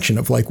reflection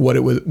of like what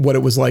it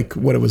was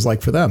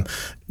like for them.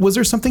 Was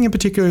there something in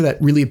particular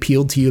that really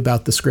appealed to you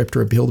about the script,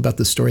 or appealed about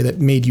the story, that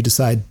made you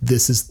decide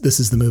this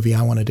is the movie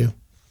I want to do?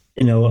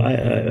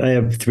 I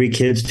have 3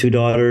 kids, 2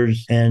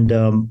 daughters, and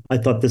I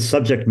thought the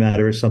subject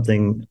matter is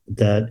something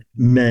that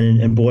men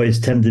and boys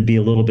tend to be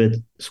a little bit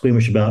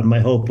squeamish about. And my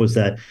hope was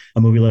that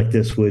a movie like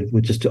this would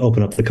just to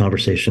open up the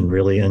conversation,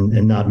 really, and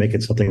not make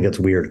it something that's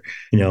weird.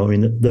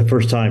 The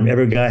first time,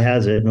 every guy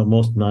has it,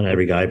 not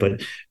every guy,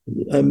 but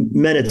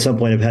men at some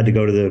point have had to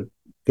go to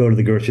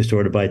the grocery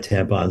store to buy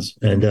tampons,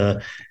 and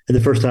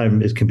the first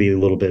time it can be a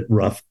little bit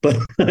rough, but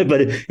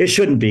it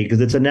shouldn't be,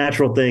 because it's a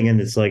natural thing,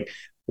 and it's like,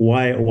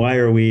 why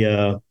are we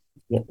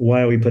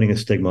putting a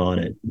stigma on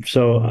it?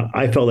 So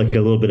I felt like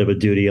a little bit of a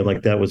duty, and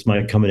like that was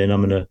my coming in.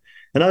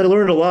 And I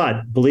learned a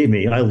lot. Believe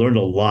me, I learned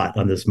a lot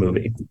on this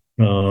movie.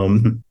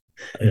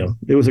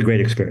 It was a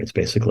great experience,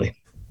 basically.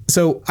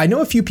 So I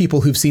know a few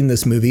people who've seen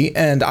this movie,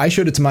 and I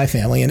showed it to my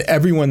family, and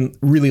everyone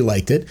really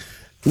liked it.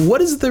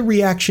 What has the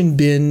reaction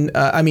been?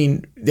 I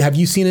mean, have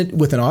you seen it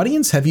with an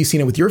audience? Have you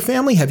seen it with your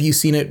family? Have you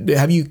seen it?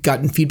 Have you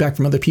gotten feedback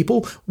from other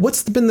people?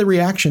 What's been the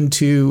reaction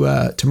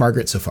to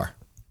Margaret so far?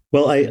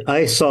 Well,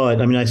 I saw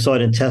it. I mean, I saw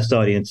it in test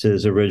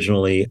audiences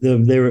originally.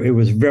 It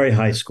was very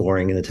high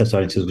scoring in the test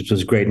audiences, which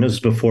was great. And this was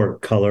before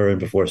color and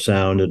before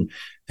sound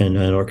and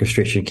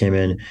orchestration came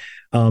in.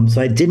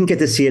 So I didn't get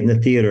to see it in the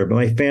theater, but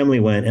my family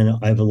went, and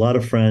I have a lot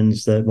of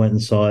friends that went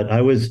and saw it.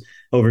 I was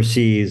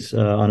overseas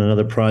on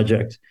another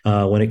project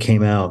when it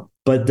came out.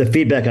 But the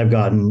feedback I've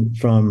gotten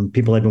from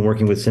people I've been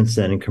working with since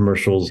then in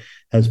commercials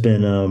has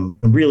been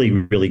really,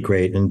 really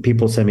great. And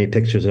people send me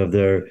pictures of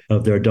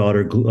their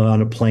daughter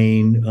on a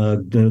plane,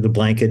 the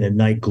blanket at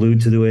night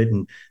glued to it.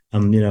 And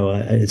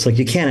it's like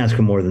you can't ask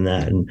for more than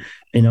that. And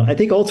I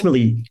think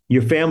ultimately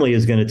your family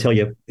is going to tell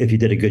you if you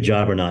did a good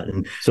job or not.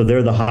 And so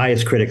they're the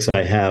highest critics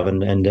I have.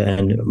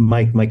 And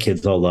my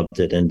kids all loved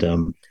it.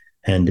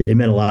 And it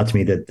meant a lot to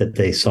me that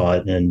they saw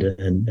it and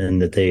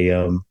that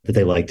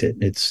they liked it.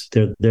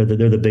 They're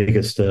the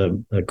biggest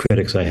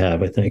critics I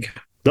have. I think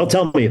they'll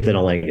tell me if they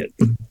don't like it.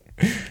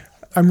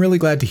 I'm really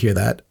glad to hear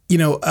that.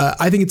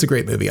 I think it's a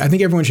great movie. I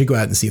think everyone should go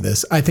out and see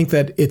this. I think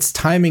that its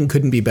timing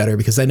couldn't be better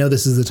because I know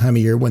this is the time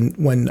of year when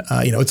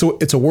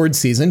it's awards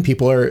season.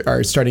 People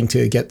are starting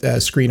to get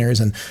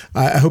screeners, and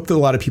I hope that a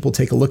lot of people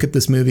take a look at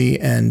this movie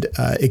and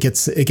it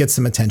gets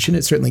some attention.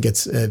 It certainly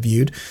gets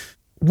viewed.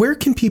 Where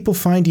can people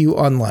find you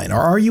online? Or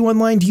are you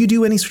online? Do you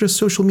do any sort of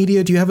social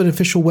media? Do you have an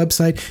official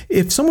website?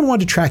 If someone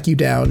wanted to track you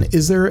down,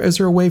 is there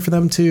a way for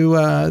them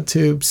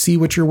to see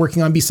what you're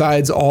working on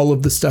besides all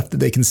of the stuff that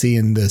they can see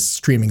in the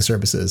streaming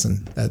services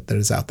and that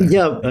is out there?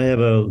 Yeah, I have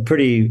a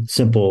pretty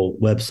simple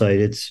website.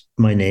 It's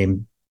my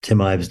name,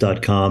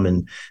 timives.com,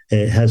 and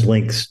it has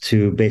links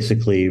to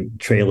basically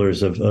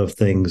trailers of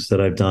things that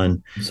I've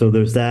done. So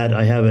there's that.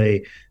 I have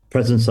a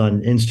presence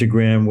on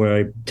Instagram where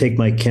I take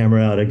my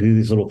camera out. I do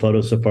these little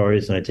photo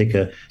safaris, and I take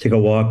a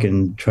walk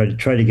and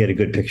try to get a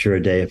good picture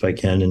a day if I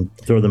can, and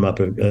throw them up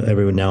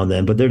every now and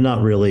then. But they're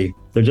not really.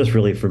 They're just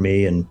really for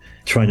me and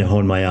trying to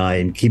hone my eye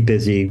and keep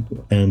busy.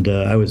 And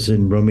I was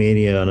in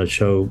Romania on a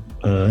show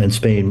in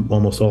Spain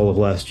almost all of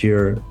last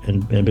year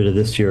and a bit of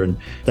this year, and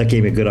that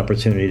gave me a good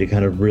opportunity to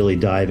kind of really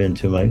dive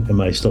into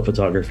my still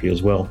photography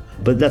as well.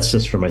 But that's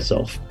just for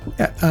myself.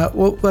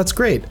 Well, that's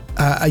great.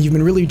 You've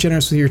been really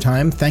generous with your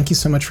time. Thank you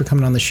so much for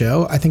coming on the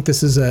show. I think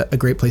this is a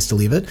great place to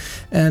leave it,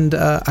 and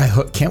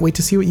I can't wait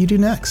to see what you do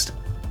next.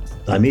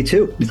 Me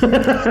too.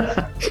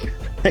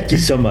 Thank you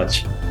so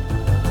much.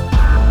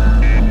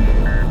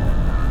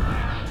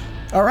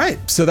 All right.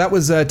 So that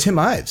was Tim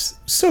Ives.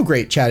 So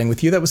great chatting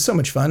with you. That was so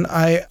much fun.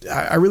 I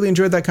really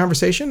enjoyed that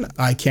conversation.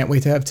 I can't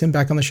wait to have Tim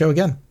back on the show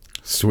again.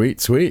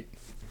 Sweet, sweet.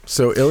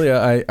 So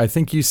Ilya, I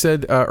think you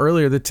said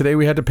earlier that today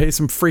we had to pay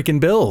some freaking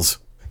bills.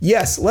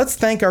 Yes. Let's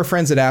thank our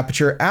friends at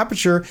Aperture.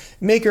 Aperture,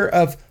 maker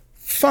of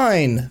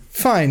fine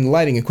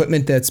lighting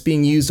equipment that's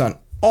being used on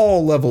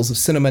all levels of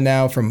cinema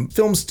now, from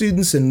film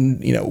students and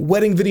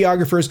wedding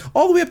videographers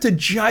all the way up to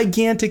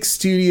gigantic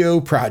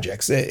studio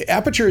projects.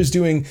 Aperture is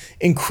doing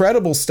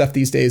incredible stuff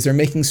these days. They're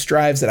making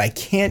strives that I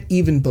can't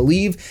even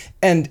believe.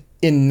 And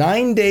in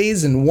 9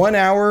 days and 1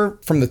 hour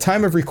from the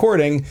time of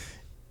recording,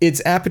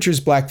 it's Aperture's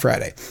Black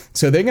Friday.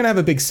 So they're going to have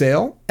a big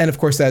sale. And of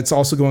course, that's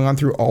also going on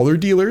through all their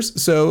dealers.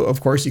 So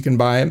of course, you can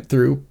buy them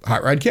through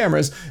Hot Rod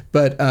Cameras.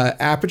 But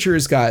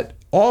Aperture's got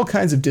all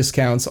kinds of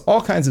discounts,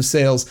 all kinds of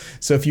sales.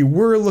 So if you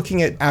were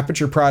looking at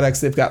Aperture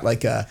products, they've got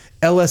like a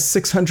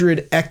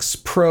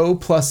LS600X Pro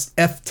plus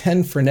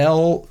F10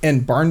 Fresnel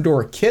and barn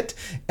door kit,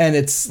 and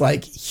it's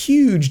like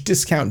huge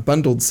discount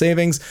bundled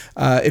savings.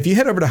 If you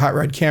head over to Hot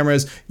Rod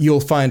Cameras,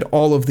 you'll find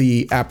all of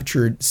the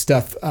Aperture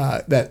stuff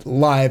that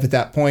live at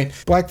that point.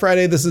 Black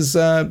Friday, this is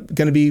going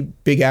to be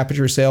big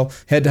Aperture sale.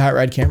 Head to Hot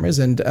Rod Cameras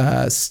and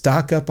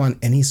stock up on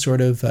any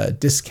sort of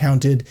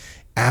discounted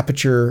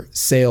Aperture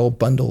sale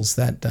bundles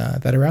that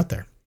are out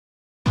there.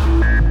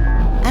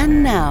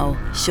 And now,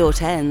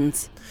 short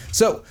ends.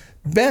 So,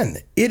 Ben,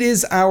 it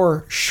is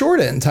our short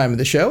end time of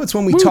the show. It's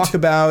when we talk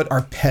about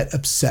our pet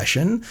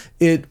obsession.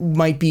 It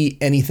might be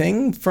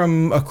anything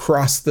from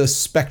across the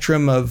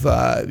spectrum of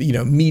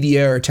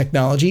media or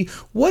technology.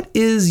 What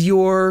is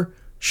your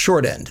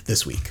short end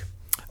this week?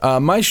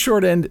 My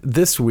short end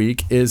this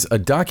week is a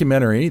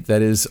documentary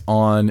that is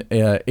on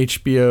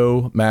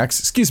HBO Max.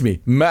 Excuse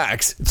me,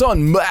 Max. It's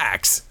on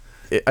Max.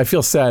 I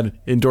feel sad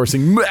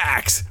endorsing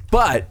Max,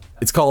 but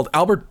it's called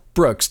Albert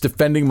Brooks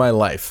Defending My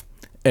Life.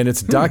 And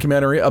it's a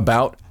documentary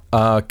about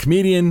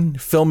comedian,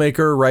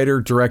 filmmaker, writer,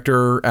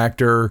 director,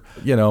 actor,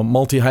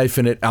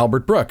 multi-hyphenate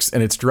Albert Brooks.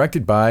 And it's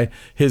directed by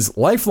his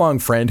lifelong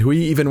friend who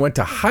he even went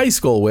to high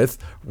school with,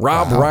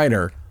 Rob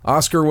Reiner,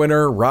 Oscar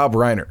winner Rob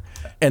Reiner.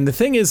 And the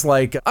thing is,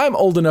 I'm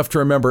old enough to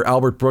remember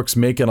Albert Brooks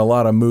making a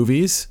lot of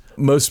movies,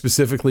 most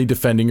specifically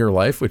Defending Your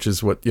Life, which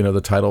is what,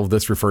 the title of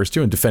this refers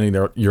to. And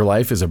Defending Your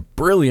Life is a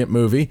brilliant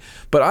movie.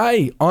 But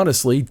I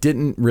honestly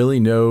didn't really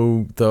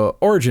know the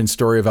origin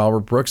story of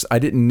Albert Brooks. I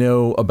didn't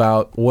know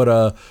about what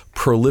a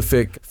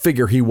prolific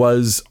figure he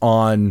was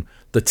on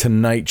The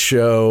Tonight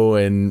Show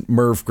and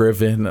Merv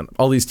Griffin and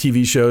all these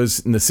TV shows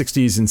in the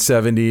 60s and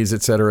 70s,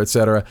 et cetera, et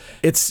cetera.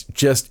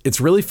 It's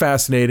really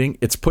fascinating.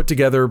 It's put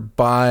together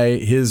by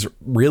his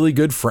really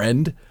good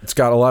friend. It's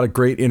got a lot of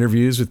great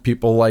interviews with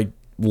people like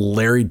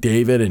Larry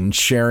David and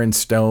Sharon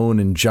Stone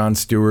and Jon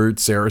Stewart,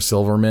 Sarah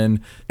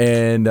Silverman.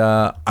 And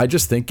I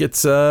just think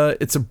it's a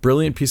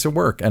brilliant piece of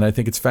work, and I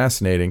think it's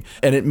fascinating.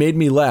 And it made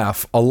me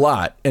laugh a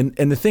lot. And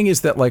the thing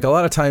is that, like, a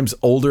lot of times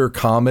older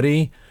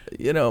comedy,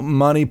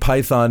 Monty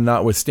Python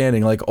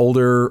notwithstanding, like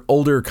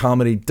older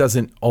comedy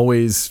doesn't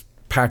always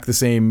pack the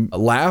same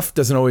laugh,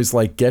 doesn't always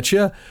like get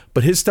you,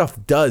 but his stuff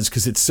does,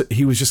 because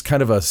he was just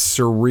kind of a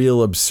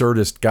surreal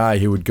absurdist guy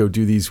who would go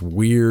do these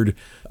weird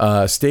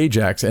stage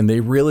acts, and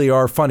they really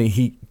are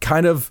funny.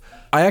 I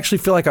actually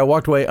feel like I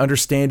walked away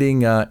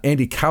understanding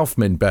Andy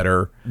Kaufman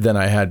better than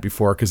I had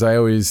before, because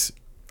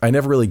I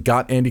never really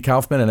got Andy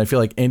Kaufman, and I feel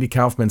like Andy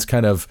Kaufman's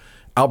kind of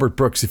Albert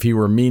Brooks if he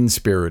were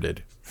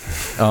mean-spirited.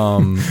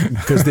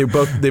 Because they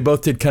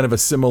both did kind of a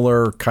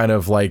similar kind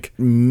of like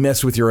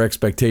mess with your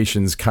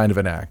expectations kind of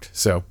an act.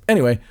 So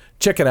anyway,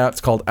 check it out.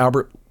 It's called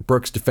Albert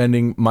Brooks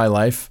Defending My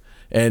Life,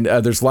 and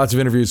there's lots of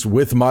interviews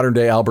with modern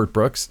day Albert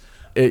Brooks.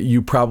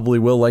 You probably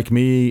will, like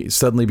me,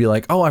 suddenly be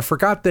like, oh, I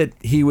forgot that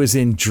he was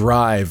in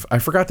Drive. I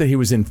forgot that he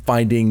was in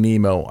Finding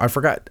Nemo. I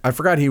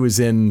forgot he was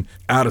in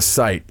Out of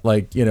Sight.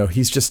 Like,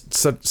 he's just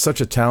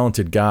such a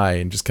talented guy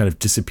and just kind of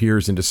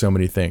disappears into so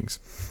many things.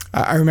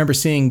 I remember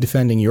seeing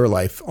Defending Your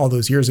Life all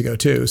those years ago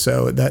too.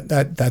 So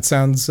that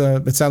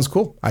sounds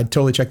cool. I'd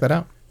totally check that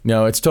out.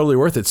 No, it's totally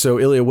worth it. So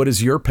Ilya, what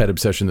is your pet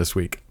obsession this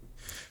week?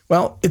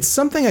 Well, it's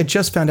something I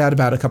just found out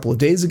about a couple of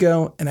days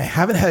ago, and I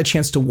haven't had a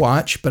chance to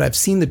watch, but I've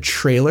seen the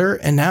trailer,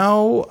 and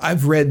now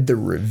I've read the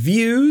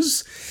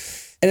reviews,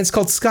 and it's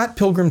called Scott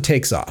Pilgrim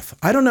Takes Off.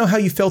 I don't know how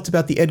you felt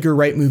about the Edgar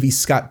Wright movie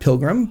Scott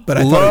Pilgrim, but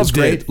I thought it was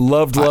great.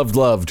 Loved.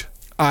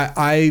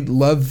 I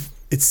love,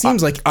 it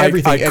seems like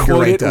everything Edgar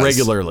Wright does. I quote it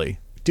regularly.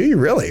 Do you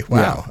really?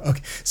 Wow. Yeah.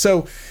 Okay.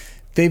 So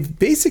they've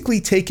basically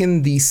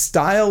taken the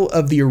style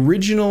of the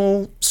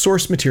original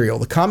source material,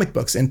 the comic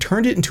books, and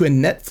turned it into a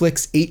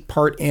Netflix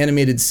 8-part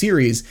animated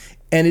series.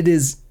 And it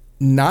is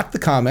not the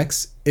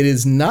comics. It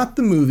is not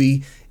the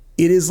movie.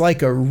 It is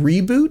like a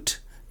reboot.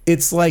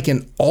 It's like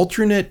an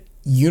alternate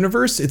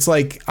universe. It's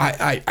like,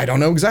 I don't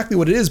know exactly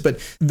what it is, but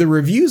the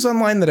reviews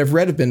online that I've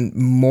read have been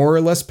more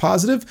or less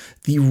positive.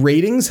 The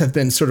ratings have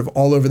been sort of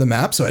all over the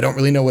map, so I don't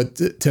really know what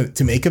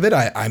to make of it.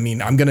 I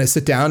mean, I'm going to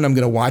sit down, I'm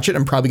going to watch it.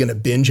 I'm probably going to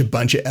binge a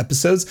bunch of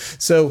episodes.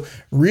 So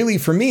really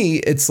for me,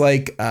 it's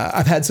like,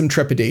 I've had some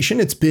trepidation.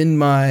 It's been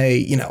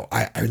my,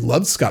 I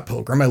loved Scott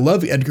Pilgrim. I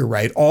love Edgar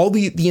Wright. All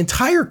the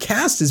entire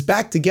cast is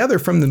back together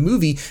from the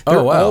movie. They're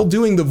all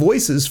doing the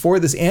voices for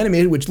this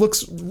animated, which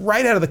looks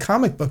right out of the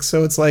comic book.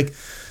 So it's like,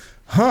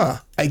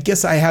 I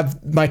guess I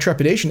have my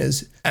trepidation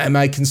is, am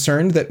I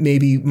concerned that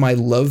maybe my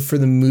love for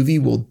the movie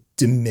will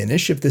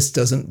diminish if this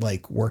doesn't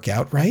like work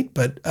out right?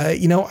 But, I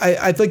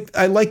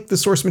like the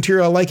source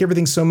material. I like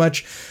everything so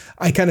much.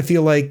 I kind of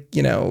feel like,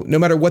 no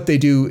matter what they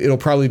do, it'll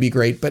probably be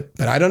great, but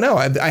I don't know.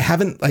 I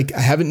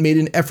haven't made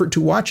an effort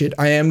to watch it.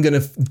 I am going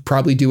to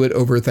probably do it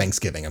over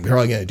Thanksgiving. I'm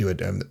probably going to do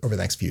it over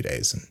the next few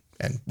days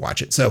and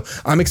watch it. So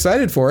I'm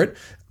excited for it.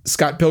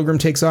 Scott Pilgrim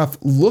Takes Off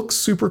looks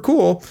super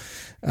cool.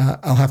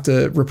 I'll have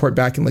to report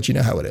back and let you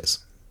know how it is.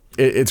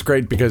 It's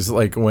great because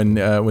like when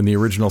the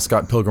original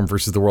Scott Pilgrim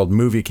versus the World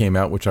movie came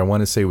out, which I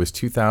want to say was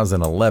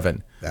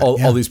 2011,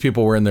 all these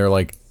people were in their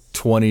like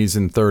 20s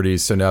and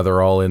 30s. So now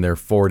they're all in their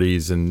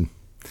 40s and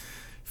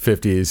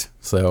 50s.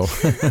 So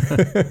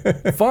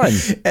fun.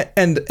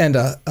 And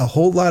a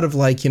whole lot of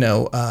like,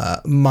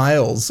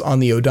 miles on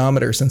the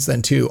odometer since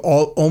then too.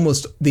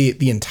 Almost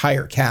the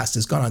entire cast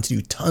has gone on to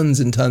do tons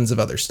and tons of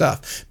other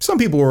stuff. Some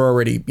people were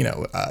already,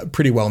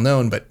 pretty well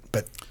known, but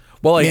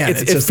well, like, man,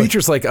 it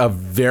features like a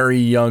very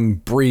young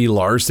Brie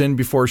Larson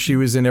before she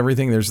was in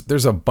everything.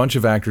 There's a bunch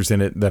of actors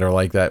in it that are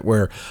like that,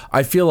 where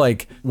I feel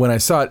like when I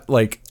saw it,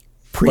 like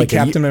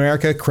Captain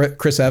America,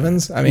 Chris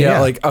Evans. I mean,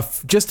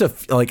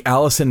 like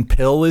Alison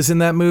Pill is in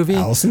that movie.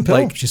 Alison Pill,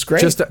 like, she's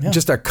great.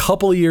 Just a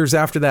couple of years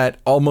after that,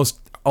 almost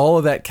all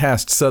of that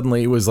cast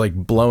suddenly was like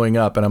blowing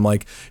up, and I'm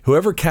like,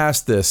 whoever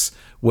cast this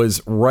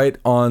was right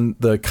on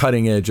the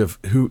cutting edge of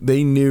who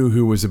they knew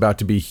who was about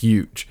to be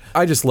huge.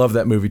 I just love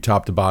that movie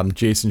top to bottom.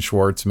 Jason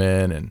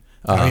Schwartzman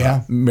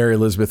and Mary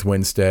Elizabeth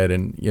Winstead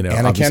and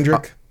Anna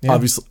Kendrick.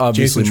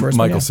 Obviously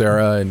Michael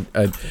Cera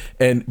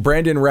and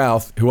Brandon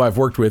Routh, who I've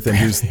worked with and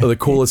who's the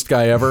coolest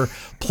guy ever,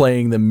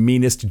 playing the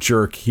meanest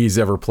jerk he's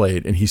ever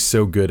played, and he's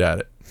so good at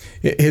it.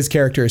 His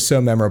character is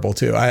so memorable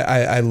too.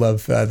 I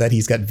love that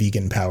he's got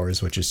vegan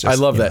powers, which is just,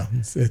 I love that.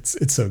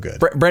 It's so good.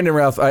 Brandon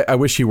Routh, I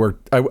wish he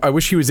worked. I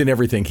wish he was in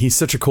everything. He's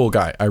such a cool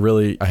guy.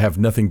 I have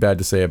nothing bad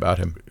to say about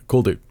him.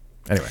 Cool dude.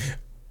 Anyway.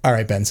 All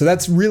right, Ben. So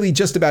that's really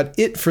just about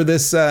it for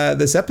this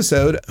this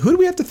episode. Who do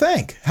we have to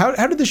thank?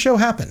 How did the show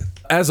happen?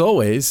 As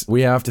always,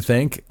 we have to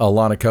thank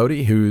Alana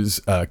Cody,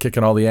 who's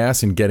kicking all the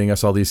ass and getting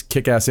us all these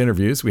kick-ass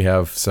interviews. We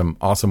have some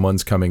awesome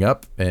ones coming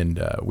up,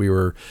 and we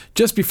were,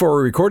 just before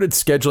we recorded,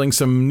 scheduling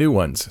some new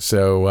ones.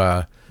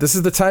 So this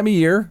is the time of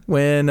year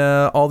when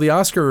all the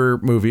Oscar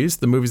movies,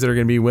 the movies that are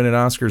going to be winning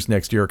Oscars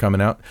next year, are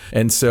coming out.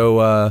 And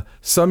so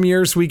some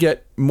years we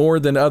get more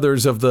than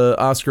others of the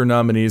Oscar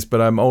nominees, but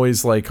I'm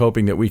always like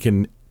hoping that we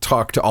can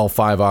talk to all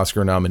 5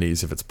 Oscar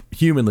nominees if it's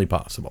humanly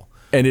possible.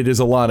 And it is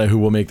Alana who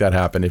will make that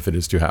happen if it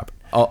is to happen.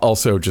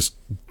 Also, just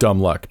dumb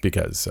luck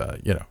because,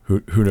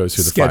 who knows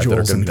who the 5 that are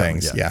Schedules going and to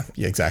things. Yeah,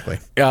 exactly.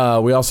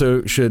 We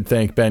also should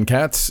thank Ben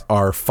Katz,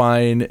 our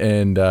fine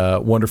and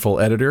wonderful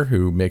editor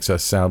who makes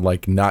us sound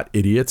like not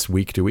idiots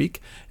week to week.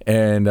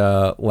 And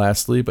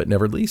lastly, but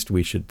never least,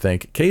 we should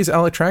thank Kays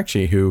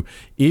Allatrakci, who,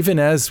 even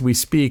as we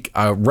speak,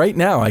 right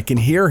now, I can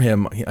hear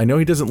him. I know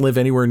he doesn't live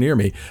anywhere near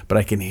me, but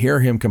I can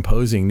hear him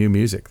composing new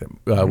music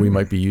that we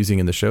might be using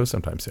in the show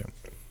sometime soon.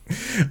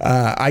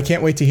 I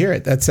can't wait to hear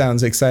it. That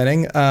sounds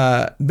exciting.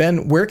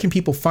 Ben, where can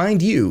people find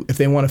you if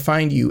they want to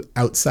find you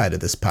outside of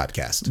this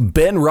podcast?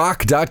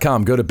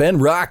 benrock.com. Go to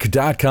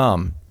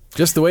benrock.com.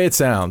 Just the way it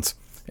sounds.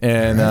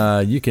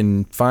 And you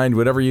can find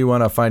whatever you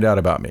want to find out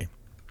about me.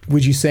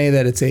 Would you say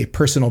that it's a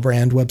personal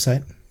brand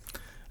website?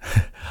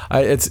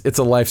 It's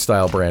a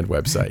lifestyle brand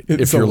website.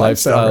 It's if your a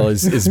lifestyle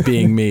is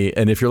being me,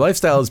 and if your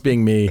lifestyle is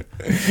being me,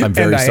 I'm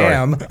very sorry.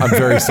 am. I'm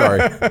very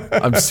sorry.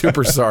 I'm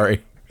super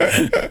sorry.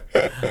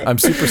 I'm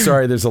super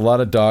sorry. There's a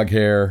lot of dog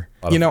hair.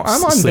 I'm on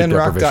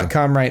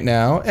benrock.com right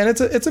now, and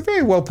it's a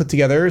very well put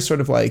together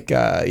sort of like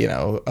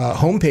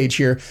homepage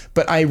here.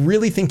 But I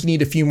really think you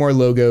need a few more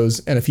logos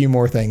and a few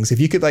more things. If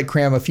you could like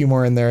cram a few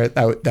more in there,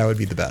 that would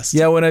be the best.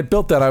 Yeah, when I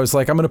built that, I was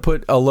like, I'm going to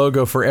put a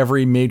logo for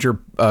every major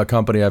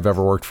company I've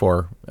ever worked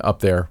for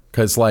up there,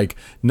 because like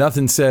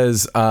nothing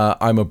says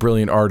I'm a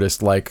brilliant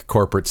artist like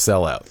corporate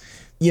sellout.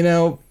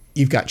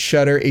 You've got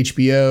Shudder,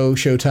 HBO,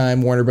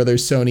 Showtime, Warner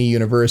Brothers, Sony,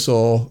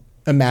 Universal,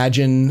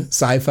 Imagine,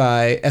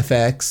 Sci-Fi,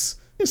 FX,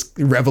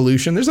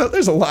 Revolution. There's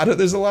a lot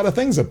of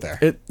things up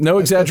there. No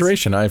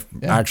exaggeration. I've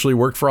actually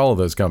worked for all of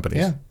those companies.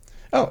 Yeah.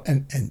 Oh,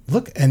 and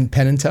look, and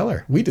Penn and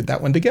Teller. We did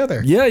that one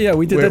together. Yeah,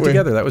 we did that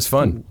together. That was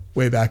fun.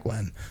 Way back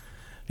when.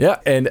 Yeah,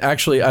 and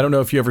actually, I don't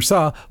know if you ever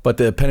saw, but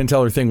the Penn and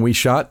Teller thing we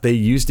shot, they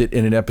used it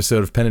in an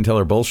episode of Penn and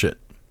Teller Bullshit.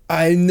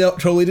 I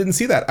totally didn't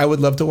see that. I would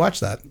love to watch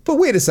that. But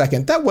wait a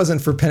second. That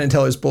wasn't for Penn and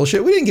Teller's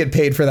Bullshit. We didn't get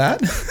paid for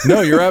that. No,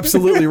 you're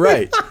absolutely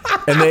right.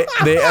 And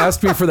they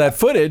asked me for that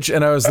footage,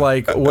 and I was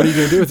like, "What are you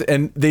going to do with it?"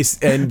 And they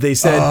said,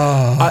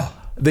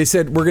 they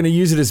said we're going to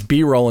use it as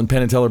B-roll in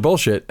Penn and Teller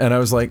Bullshit. And I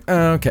was like,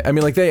 "Oh, okay." I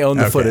mean, like they own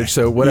the footage,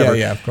 so whatever.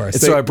 Yeah, of course.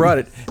 And so I brought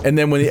it, and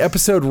then when the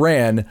episode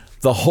ran,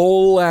 the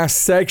whole last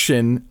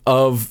section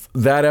of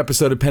that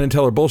episode of Penn and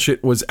Teller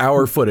Bullshit was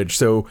our footage.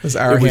 So it was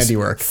our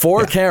handiwork.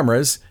 4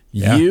 cameras.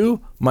 Yeah.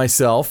 You,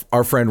 myself,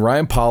 our friend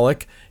Ryan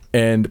Pollock,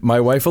 and my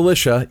wife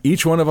Alicia,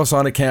 each one of us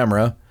on a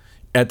camera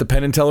at the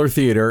Penn and Teller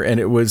Theater, and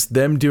it was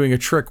them doing a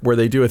trick where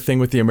they do a thing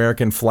with the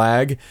American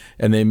flag,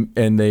 and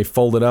they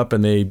fold it up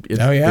and they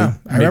I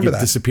remember that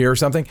disappear or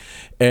something,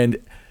 and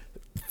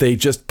they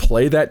just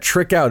play that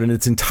trick out in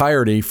its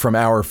entirety from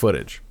our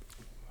footage.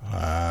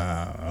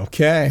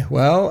 Okay,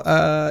 well,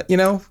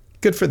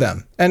 good for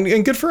them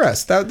and good for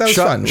us. That was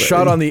fun.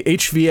 Shot on the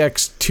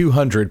HVX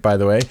 200, by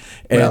the way.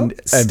 And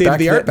state of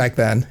the art back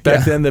then.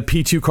 Back then, the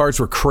P2 cards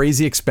were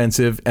crazy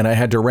expensive, and I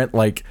had to rent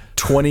like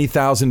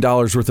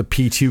 $20,000 worth of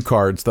P2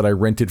 cards that I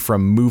rented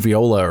from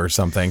Moviola or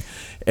something.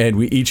 And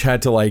we each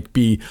had to like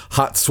be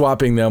hot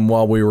swapping them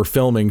while we were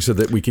filming so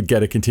that we could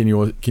get a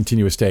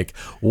continuous take.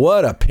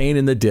 What a pain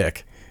in the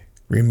dick.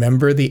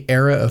 Remember the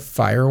era of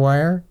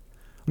Firewire?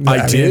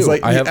 I do.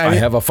 I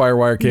have a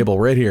Firewire cable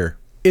right here.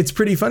 It's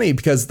pretty funny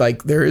because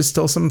like there is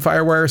still some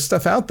Firewire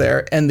stuff out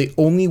there, and the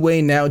only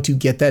way now to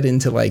get that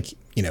into like,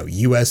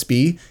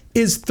 USB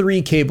is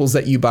 3 cables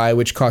that you buy,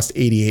 which cost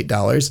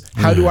 $88.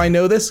 How do I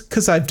know this?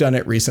 Because I've done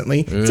it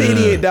recently. It's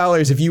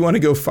 $88 if you want to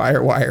go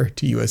Firewire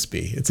to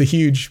USB. It's a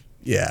huge,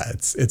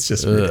 it's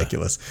just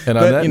ridiculous. And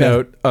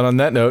on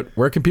that note,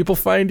 where can people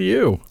find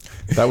you?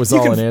 That was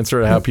all an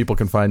answer to how people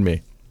can find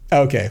me.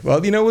 Okay,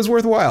 well, it was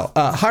worthwhile.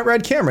 Hot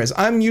Rod Cameras.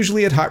 I'm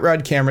usually at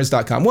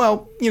hotrodcameras.com.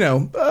 Well,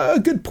 a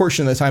good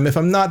portion of the time. If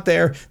I'm not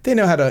there, they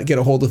know how to get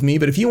a hold of me.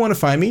 But if you want to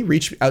find me,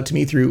 reach out to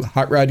me through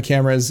Hot Rod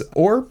Cameras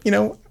or,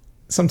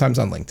 sometimes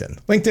on LinkedIn.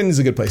 LinkedIn is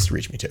a good place to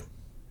reach me too.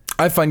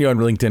 I find you on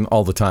LinkedIn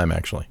all the time,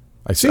 actually.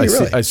 I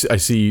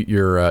see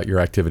your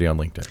activity on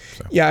LinkedIn.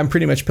 So. Yeah, I'm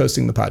pretty much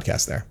posting the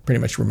podcast there. Pretty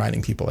much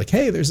reminding people like,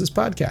 hey, there's this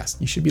podcast.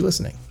 You should be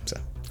listening. So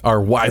our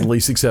widely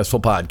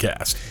successful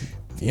podcast.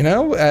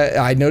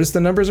 I noticed the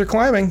numbers are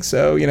climbing,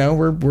 so,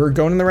 we're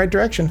going in the right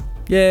direction.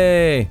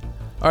 Yay.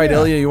 All right,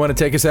 Elia, you want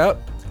to take us out?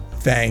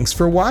 Thanks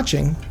for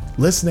watching,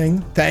 listening.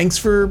 Thanks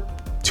for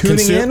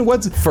tuning in.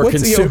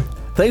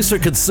 Thanks for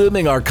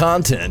consuming our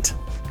content.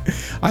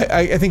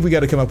 I think we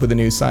got to come up with a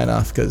new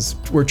sign-off because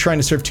we're trying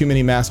to serve too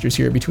many masters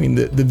here between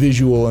the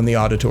visual and the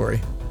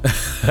auditory.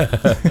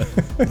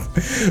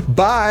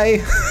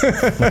 Bye.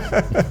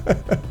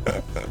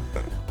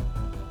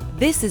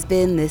 This has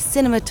been the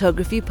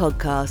Cinematography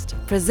Podcast,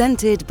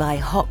 presented by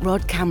Hot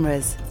Rod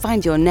Cameras.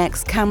 Find your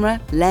next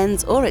camera,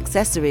 lens, or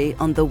accessory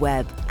on the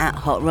web at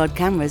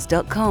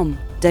hotrodcameras.com.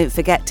 Don't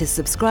forget to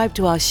subscribe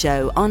to our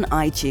show on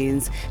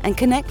iTunes and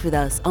connect with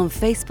us on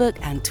Facebook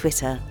and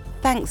Twitter.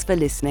 Thanks for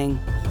listening.